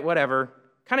 All right, whatever.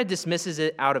 Kind of dismisses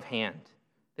it out of hand.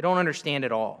 They don't understand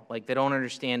at all. Like, they don't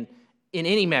understand in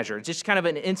any measure. It's just kind of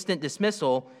an instant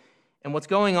dismissal. And what's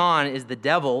going on is the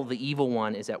devil, the evil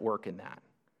one, is at work in that.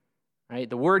 Right?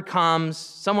 The word comes,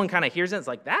 someone kind of hears it, it's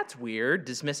like, that's weird,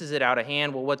 dismisses it out of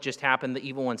hand. Well, what just happened? The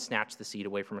evil one snatched the seed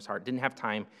away from his heart. Didn't have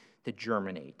time to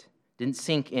germinate. Didn't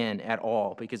sink in at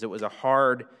all because it was a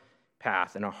hard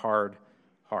path and a hard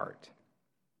heart.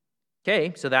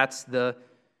 Okay, so that's the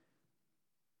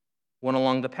one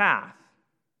along the path.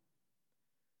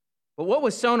 But what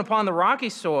was sown upon the rocky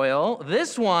soil,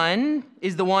 this one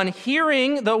is the one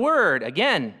hearing the word.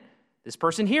 Again, this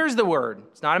person hears the word.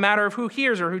 It's not a matter of who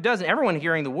hears or who doesn't. Everyone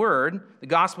hearing the word, the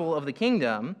gospel of the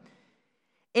kingdom,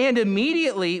 and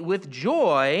immediately with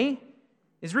joy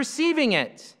is receiving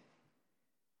it.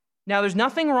 Now, there's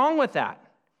nothing wrong with that.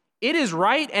 It is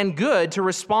right and good to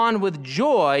respond with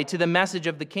joy to the message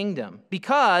of the kingdom,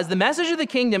 because the message of the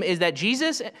kingdom is that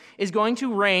Jesus is going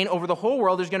to reign over the whole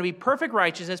world. There's going to be perfect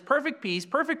righteousness, perfect peace,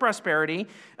 perfect prosperity.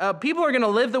 People are going to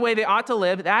live the way they ought to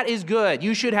live. That is good.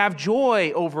 You should have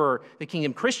joy over the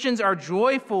kingdom. Christians are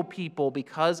joyful people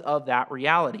because of that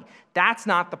reality. That's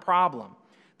not the problem.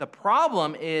 The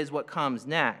problem is what comes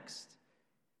next.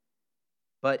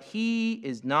 But he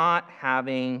is not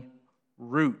having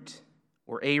root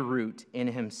or a root in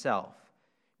himself.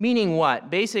 Meaning what?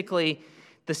 Basically,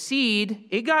 the seed,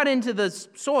 it got into the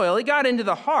soil, it got into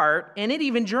the heart, and it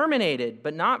even germinated,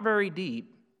 but not very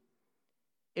deep.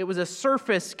 It was a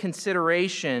surface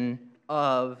consideration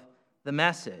of the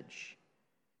message.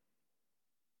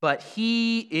 But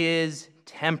he is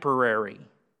temporary.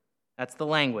 That's the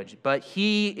language. But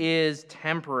he is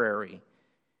temporary.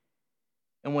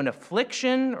 And when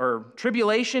affliction or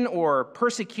tribulation or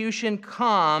persecution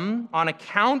come on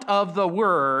account of the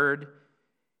word,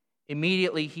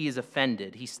 immediately he is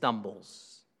offended. He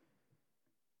stumbles.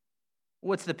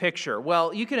 What's the picture?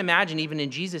 Well, you can imagine even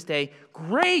in Jesus' day,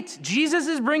 great, Jesus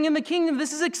is bringing the kingdom.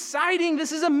 This is exciting.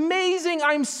 This is amazing.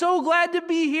 I'm so glad to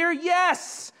be here.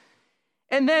 Yes.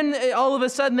 And then all of a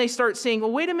sudden they start saying,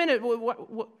 well, wait a minute.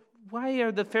 Why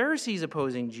are the Pharisees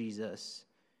opposing Jesus?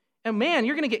 And man,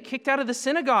 you're going to get kicked out of the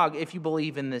synagogue if you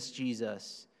believe in this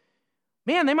Jesus.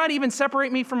 Man, they might even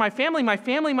separate me from my family. My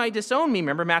family might disown me,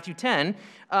 remember Matthew 10,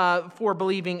 for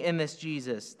believing in this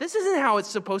Jesus. This isn't how it's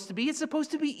supposed to be. It's supposed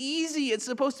to be easy. It's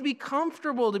supposed to be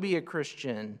comfortable to be a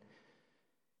Christian.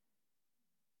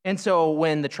 And so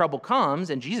when the trouble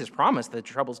comes, and Jesus promised that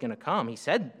trouble's going to come, he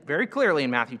said very clearly in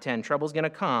Matthew 10, trouble's going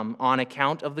to come on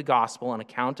account of the gospel, on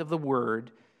account of the word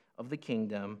of the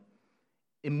kingdom.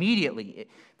 Immediately,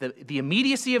 the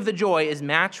immediacy of the joy is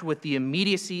matched with the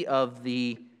immediacy of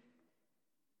the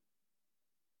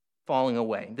falling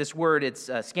away. This word, it's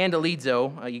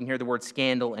scandalizo. You can hear the word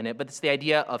scandal in it, but it's the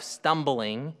idea of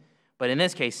stumbling. But in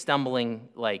this case, stumbling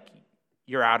like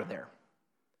you're out of there.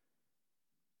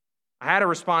 I had a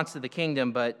response to the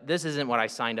kingdom, but this isn't what I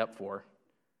signed up for.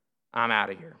 I'm out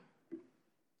of here.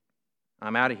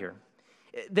 I'm out of here.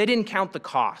 They didn't count the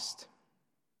cost.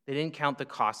 They didn't count the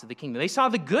cost of the kingdom. They saw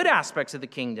the good aspects of the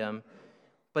kingdom,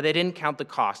 but they didn't count the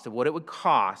cost of what it would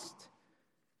cost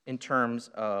in terms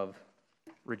of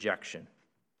rejection.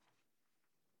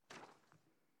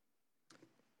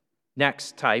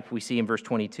 Next type we see in verse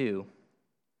 22.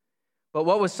 But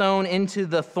what was sown into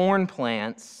the thorn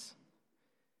plants,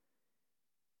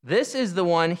 this is the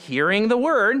one hearing the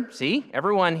word. See,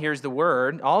 everyone hears the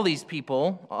word. All these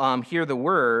people hear the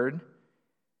word.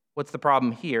 What's the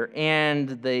problem here?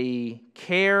 And the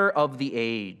care of the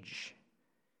age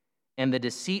and the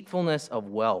deceitfulness of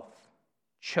wealth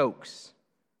chokes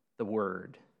the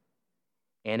word.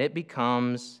 And it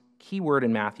becomes, key word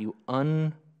in Matthew,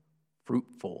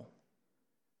 unfruitful.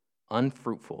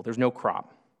 Unfruitful. There's no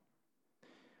crop.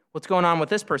 What's going on with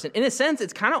this person? In a sense,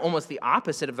 it's kind of almost the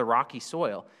opposite of the rocky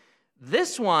soil.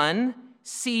 This one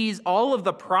sees all of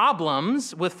the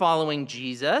problems with following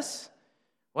Jesus.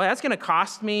 Well, that's going to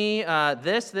cost me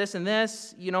this, and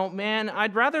this. You know, man,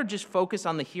 I'd rather just focus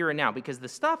on the here and now because the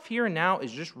stuff here and now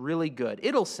is just really good.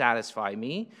 It'll satisfy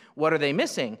me. What are they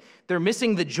missing? They're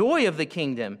missing the joy of the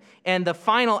kingdom and the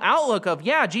final outlook of,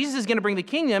 yeah, Jesus is going to bring the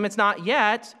kingdom. It's not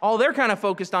yet. All they're kind of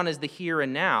focused on is the here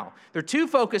and now. They're too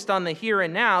focused on the here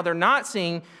and now. They're not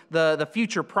seeing the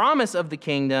future promise of the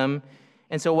kingdom.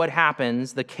 And so what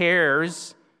happens? The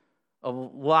cares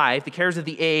of life, the cares of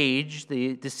the age,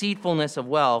 the deceitfulness of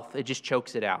wealth, it just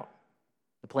chokes it out.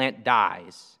 The plant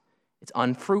dies. It's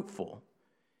unfruitful.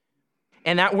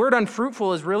 And that word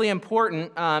unfruitful is really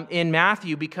important in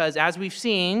Matthew because as we've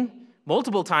seen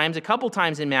multiple times, a couple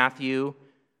times in Matthew,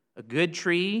 a good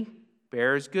tree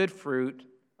bears good fruit,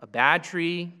 a bad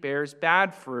tree bears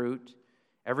bad fruit.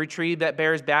 Every tree that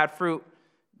bears bad fruit,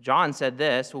 John said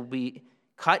this, will be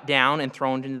cut down and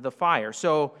thrown into the fire.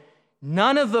 So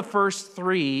none of the first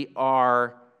three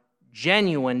are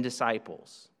genuine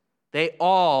disciples. They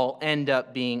all end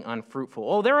up being unfruitful.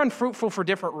 Oh, they're unfruitful for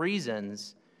different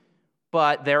reasons,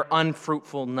 but they're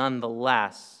unfruitful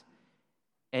nonetheless.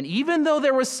 And even though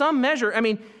there was some measure,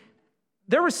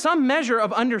 there was some measure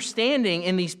of understanding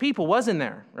in these people, wasn't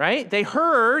there, right? They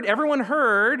heard, everyone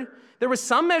heard. There was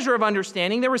some measure of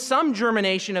understanding. There was some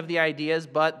germination of the ideas,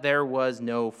 but there was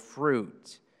no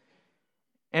fruit.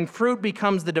 And fruit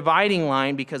becomes the dividing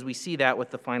line because we see that with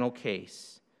the final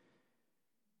case.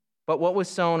 But what was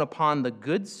sown upon the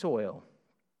good soil?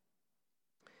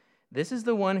 This is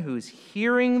the one who's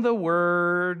hearing the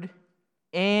word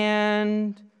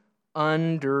and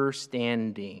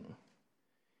understanding.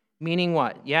 Meaning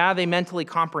what? Yeah, they mentally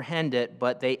comprehend it,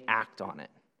 but they act on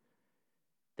it.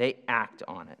 They act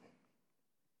on it.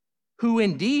 Who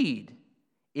indeed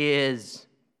is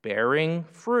bearing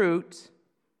fruit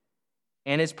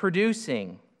and is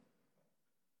producing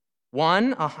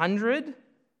 100,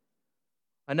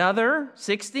 another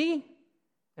 60,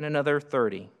 and another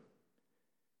 30.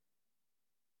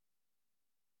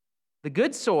 The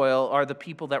good soil are the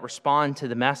people that respond to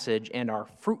the message and are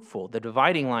fruitful. The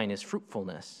dividing line is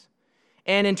fruitfulness.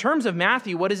 And in terms of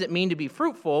Matthew, what does it mean to be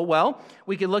fruitful? Well,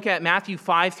 we could look at Matthew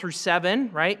 5 through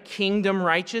 7, right? Kingdom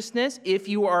righteousness. If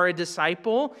you are a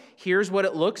disciple, here's what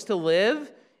it looks to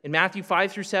live. In Matthew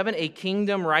 5 through 7, a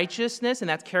kingdom righteousness, and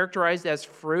that's characterized as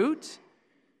fruit.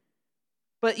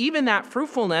 But even that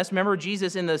fruitfulness, remember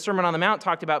Jesus in the Sermon on the Mount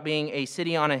talked about being a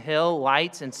city on a hill,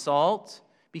 lights and salt,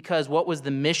 because what was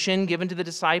the mission given to the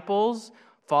disciples?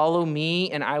 Follow me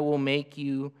and I will make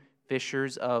you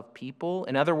fishers of people.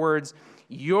 In other words,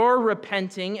 you're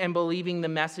repenting and believing the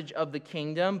message of the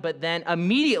kingdom, but then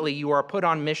immediately you are put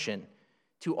on mission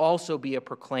to also be a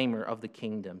proclaimer of the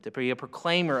kingdom, to be a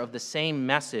proclaimer of the same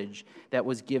message that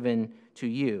was given to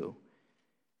you.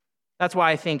 That's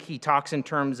why I think he talks in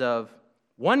terms of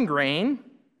one grain,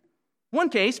 one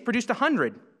case produced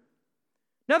 100.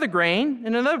 Another grain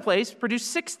in another place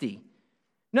produced 60.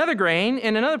 Another grain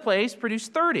in another place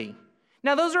produced 30.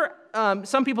 Now, those are,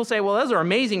 some people say, well, those are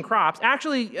amazing crops.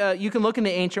 Actually, you can look in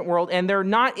the ancient world, and they're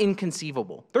not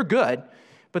inconceivable. They're good,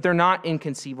 but they're not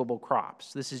inconceivable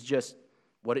crops. This is just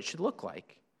what it should look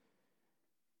like.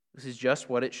 This is just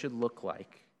what it should look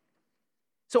like.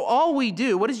 So all we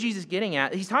do, what is Jesus getting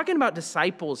at? He's talking about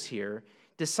disciples here.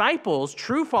 Disciples,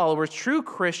 true followers, true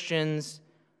Christians,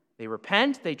 they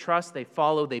repent, they trust, they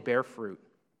follow, they bear fruit.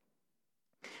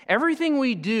 Everything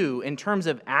we do in terms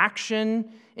of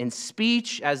action and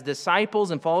speech as disciples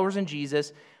and followers in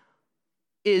Jesus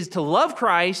is to love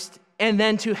Christ and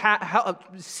then to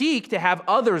seek to have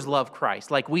others love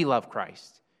Christ like we love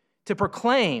Christ. To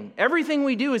proclaim. Everything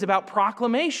we do is about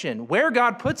proclamation. Where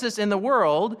God puts us in the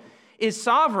world is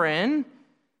sovereign.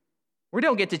 We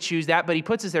don't get to choose that, but he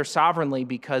puts us there sovereignly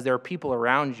because there are people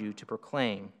around you to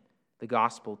proclaim the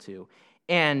gospel to.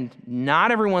 And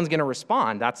not everyone's going to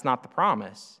respond. That's not the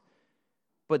promise.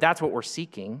 But that's what we're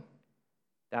seeking.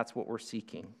 That's what we're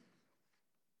seeking.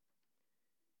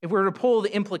 If we were to pull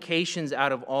the implications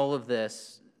out of all of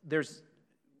this, there's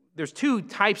two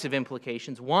types of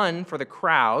implications. One for the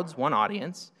crowds, one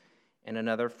audience, and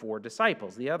another for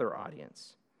disciples, the other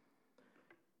audience.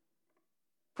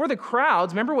 For the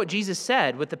crowds, remember what Jesus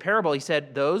said with the parable. He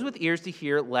said, those with ears to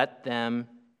hear, let them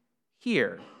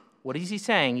hear. What is he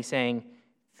saying? He's saying,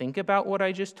 think about what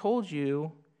I just told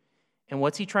you. And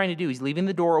what's he trying to do? He's leaving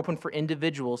the door open for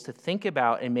individuals to think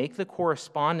about and make the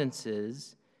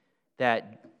correspondences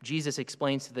that Jesus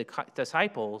explains to the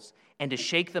disciples and to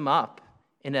shake them up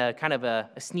in a kind of a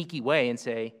sneaky way and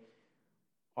say,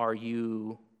 how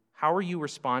are you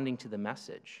responding to the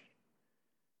message?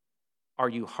 Are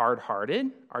you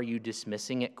hard-hearted? Are you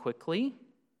dismissing it quickly?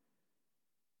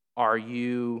 Are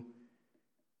you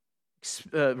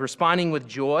responding with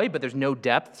joy, but there's no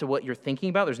depth to what you're thinking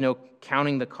about? There's no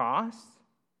counting the cost?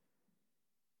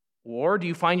 Or do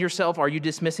you find yourself, are you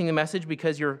dismissing the message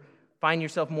because you find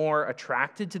yourself more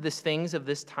attracted to the things of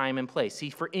this time and place? See,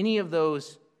 for any of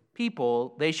those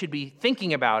people, they should be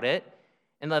thinking about it,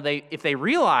 and if they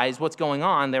realize what's going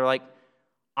on, they're like,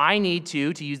 I need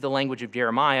to use the language of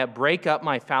Jeremiah, break up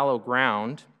my fallow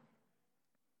ground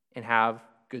and have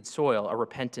good soil, a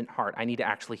repentant heart. I need to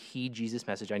actually heed Jesus'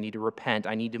 message. I need to repent.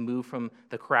 I need to move from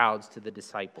the crowds to the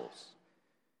disciples.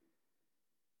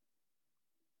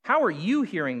 How are you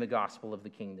hearing the gospel of the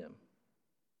kingdom?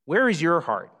 Where is your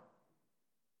heart?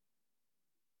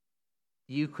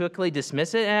 Do you quickly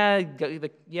dismiss it?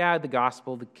 The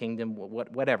gospel, the kingdom,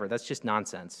 whatever. That's just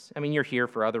nonsense. I mean, you're here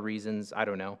for other reasons. I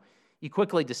don't know. You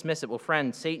quickly dismiss it. Well,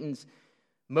 friend, Satan's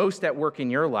most at work in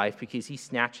your life because he's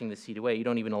snatching the seed away. You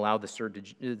don't even allow the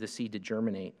seed to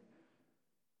germinate.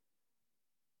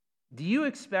 Do you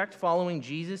expect following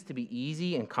Jesus to be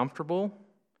easy and comfortable?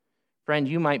 Friend,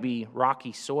 you might be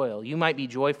rocky soil. You might be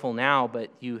joyful now, but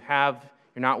you're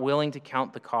not willing to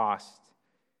count the cost.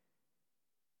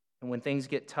 And when things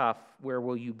get tough, where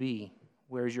will you be?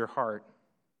 Where's your heart?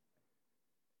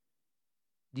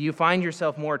 Do you find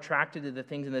yourself more attracted to the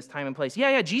things in this time and place?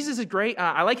 Yeah, Jesus is great.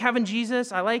 I like having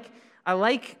Jesus. I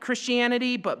like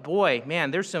Christianity, but boy,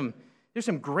 man, there's some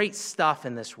great stuff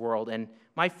in this world, and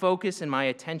my focus and my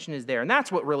attention is there, and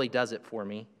that's what really does it for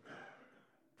me.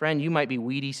 Friend, you might be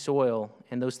weedy soil,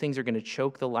 and those things are going to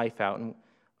choke the life out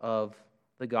of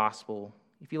the gospel.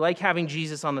 If you like having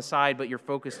Jesus on the side, but you're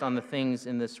focused on the things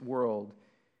in this world,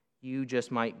 you just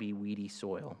might be weedy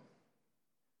soil.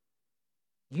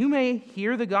 You may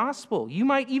hear the gospel. You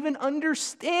might even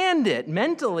understand it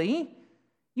mentally.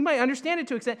 You might understand it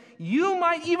to an extent. You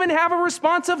might even have a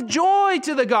response of joy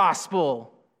to the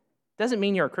gospel. Doesn't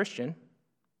mean you're a Christian.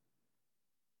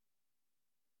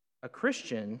 A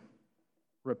Christian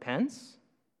repents,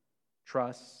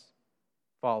 trusts,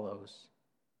 follows,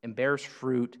 and bears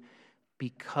fruit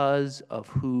because of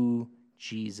who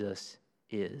Jesus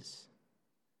is.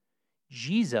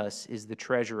 Jesus is the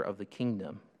treasure of the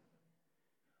kingdom.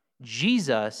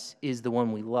 Jesus is the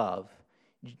one we love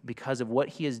because of what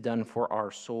he has done for our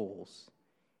souls.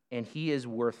 And he is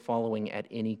worth following at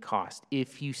any cost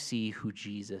if you see who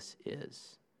Jesus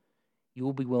is. You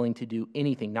will be willing to do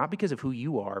anything, not because of who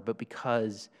you are, but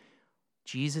because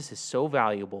Jesus is so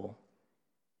valuable.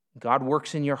 God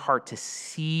works in your heart to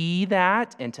see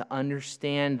that and to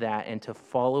understand that and to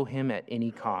follow him at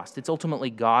any cost. It's ultimately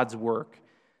God's work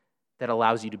that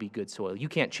allows you to be good soil. You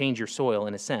can't change your soil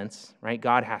in a sense, right?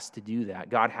 God has to do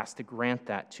that. God has to grant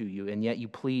that to you. And yet you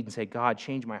plead and say, God,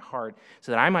 change my heart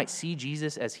so that I might see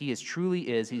Jesus as he truly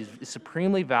is. He is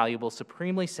supremely valuable,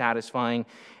 supremely satisfying,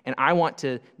 and I want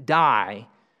to die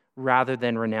rather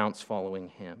than renounce following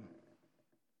him.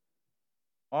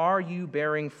 Are you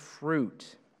bearing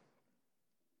fruit?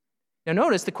 Now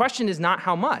notice the question is not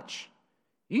how much.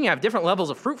 You can have different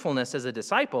levels of fruitfulness as a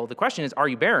disciple. The question is, are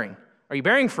you bearing? Are you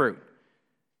bearing fruit?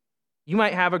 You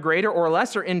might have a greater or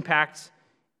lesser impact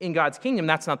in God's kingdom.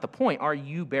 That's not the point. Are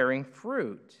you bearing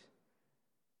fruit?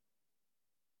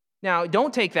 Now,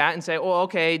 don't take that and say, oh,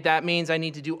 okay, that means I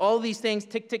need to do all these things,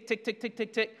 tick, tick, tick, tick, tick,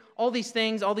 tick, tick, all these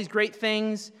things, all these great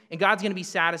things, and God's going to be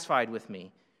satisfied with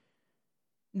me.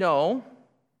 No.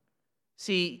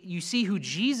 See, you see who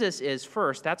Jesus is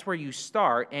first. That's where you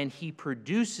start, and he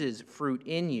produces fruit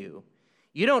in you.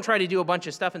 You don't try to do a bunch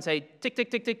of stuff and say, tick, tick,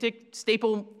 tick, tick, tick,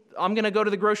 staple. I'm going to go to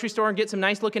the grocery store and get some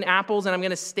nice-looking apples, and I'm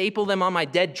going to staple them on my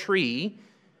dead tree,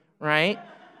 right?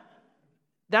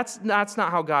 That's not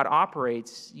how God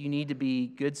operates. You need to be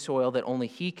good soil that only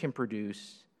he can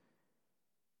produce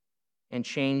and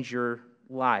change your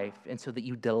life, and so that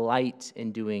you delight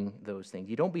in doing those things.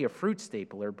 You don't be a fruit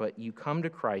stapler, but you come to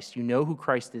Christ. You know who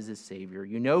Christ is as Savior.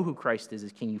 You know who Christ is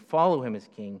as King. You follow him as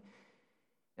King.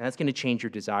 And that's going to change your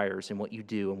desires and what you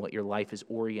do and what your life is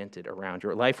oriented around.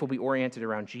 Your life will be oriented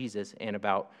around Jesus and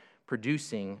about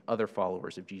producing other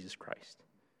followers of Jesus Christ.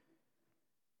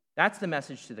 That's the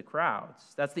message to the crowds.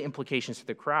 That's the implications for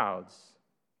the crowds.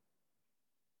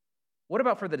 What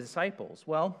about for the disciples?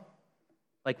 Well,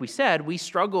 like we said, we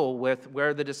struggle with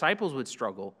where the disciples would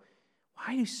struggle.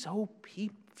 Why do so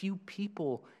few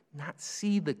people not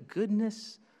see the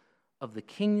goodness of the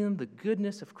kingdom, the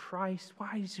goodness of Christ?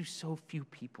 Why do so few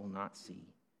people not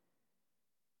see?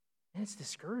 And it's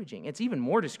discouraging. It's even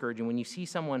more discouraging when you see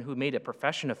someone who made a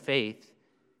profession of faith,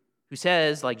 who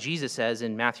says, like Jesus says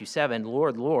in Matthew 7,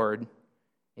 Lord, Lord,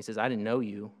 he says, I didn't know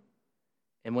you.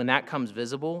 And when that comes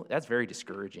visible, that's very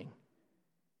discouraging.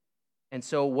 And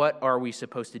so what are we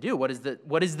supposed to do? What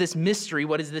is this mystery?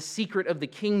 What is the secret of the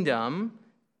kingdom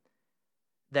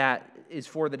that is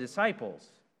for the disciples?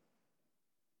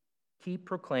 Keep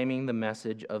proclaiming the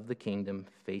message of the kingdom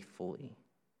faithfully.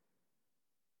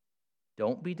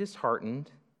 Don't be disheartened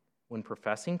when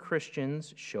professing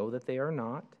Christians show that they are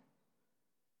not.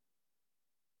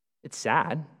 It's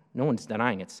sad. No one's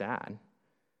denying it's sad.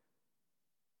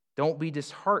 Don't be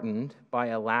disheartened by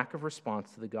a lack of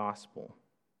response to the gospel.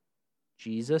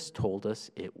 Jesus told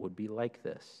us it would be like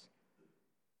this.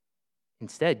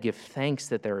 Instead, give thanks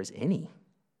that there is any,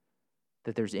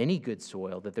 that there's any good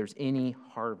soil, that there's any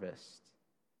harvest.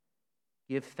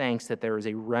 Give thanks that there is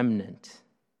a remnant,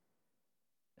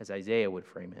 as Isaiah would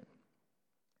frame it,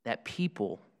 that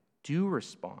people do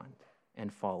respond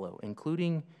and follow,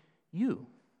 including you.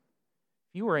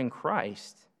 If you are in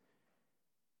Christ,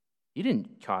 you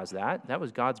didn't cause that. That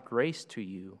was God's grace to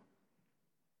you.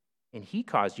 And he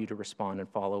caused you to respond and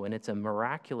follow, and it's a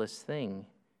miraculous thing.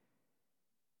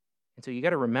 And so you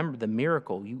got to remember the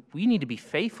miracle. We need to be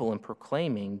faithful in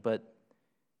proclaiming, but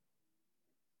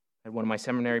I had one of my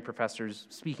seminary professors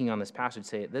speaking on this passage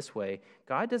say it this way: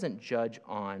 God doesn't judge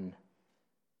on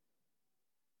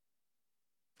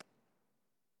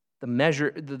the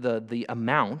measure, the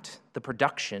amount, the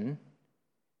production.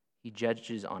 He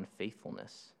judges on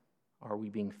faithfulness. Are we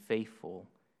being faithful?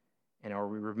 And are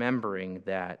we remembering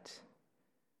that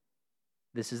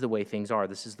this is the way things are?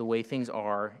 This is the way things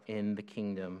are in the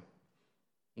kingdom,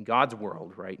 in God's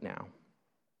world right now.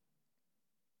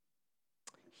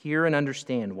 Hear and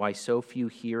understand why so few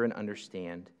hear and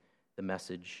understand the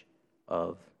message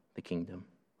of the kingdom.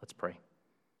 Let's pray.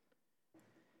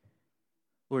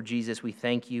 Lord Jesus, we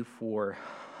thank you for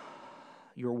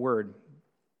your word.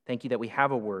 Thank you that we have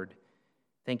a word.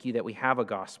 Thank you that we have a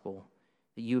gospel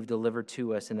that you have delivered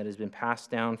to us and that has been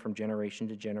passed down from generation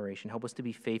to generation. Help us to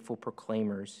be faithful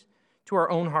proclaimers to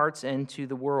our own hearts and to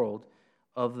the world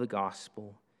of the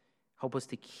gospel. Help us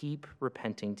to keep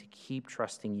repenting, to keep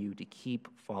trusting you, to keep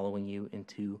following you, and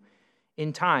to,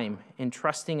 in time, in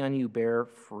trusting on you, bear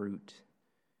fruit.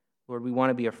 Lord, we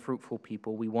want to be a fruitful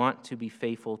people. We want to be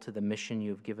faithful to the mission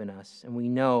you have given us. And we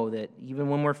know that even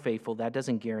when we're faithful, that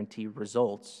doesn't guarantee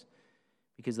results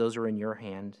because those are in your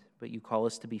hand. But you call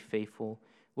us to be faithful.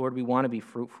 Lord, we want to be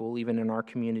fruitful, even in our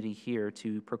community here,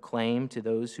 to proclaim to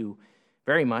those who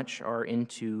very much are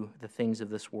into the things of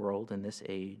this world and this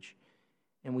age.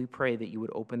 And we pray that you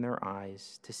would open their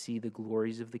eyes to see the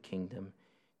glories of the kingdom,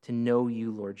 to know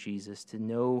you, Lord Jesus, to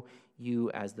know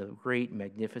you as the great,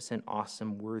 magnificent,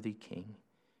 awesome, worthy King.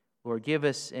 Lord, give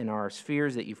us in our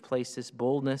spheres that you've placed us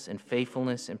boldness and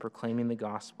faithfulness in proclaiming the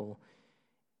gospel.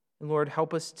 And Lord,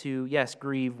 help us to, yes,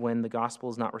 grieve when the gospel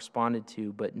is not responded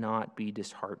to, but not be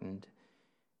disheartened.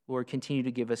 Lord, continue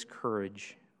to give us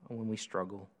courage when we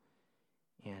struggle.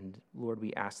 And Lord,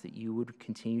 we ask that you would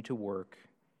continue to work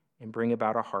and bring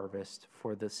about a harvest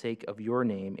for the sake of your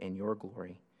name and your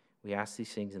glory. We ask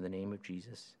these things in the name of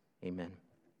Jesus. Amen.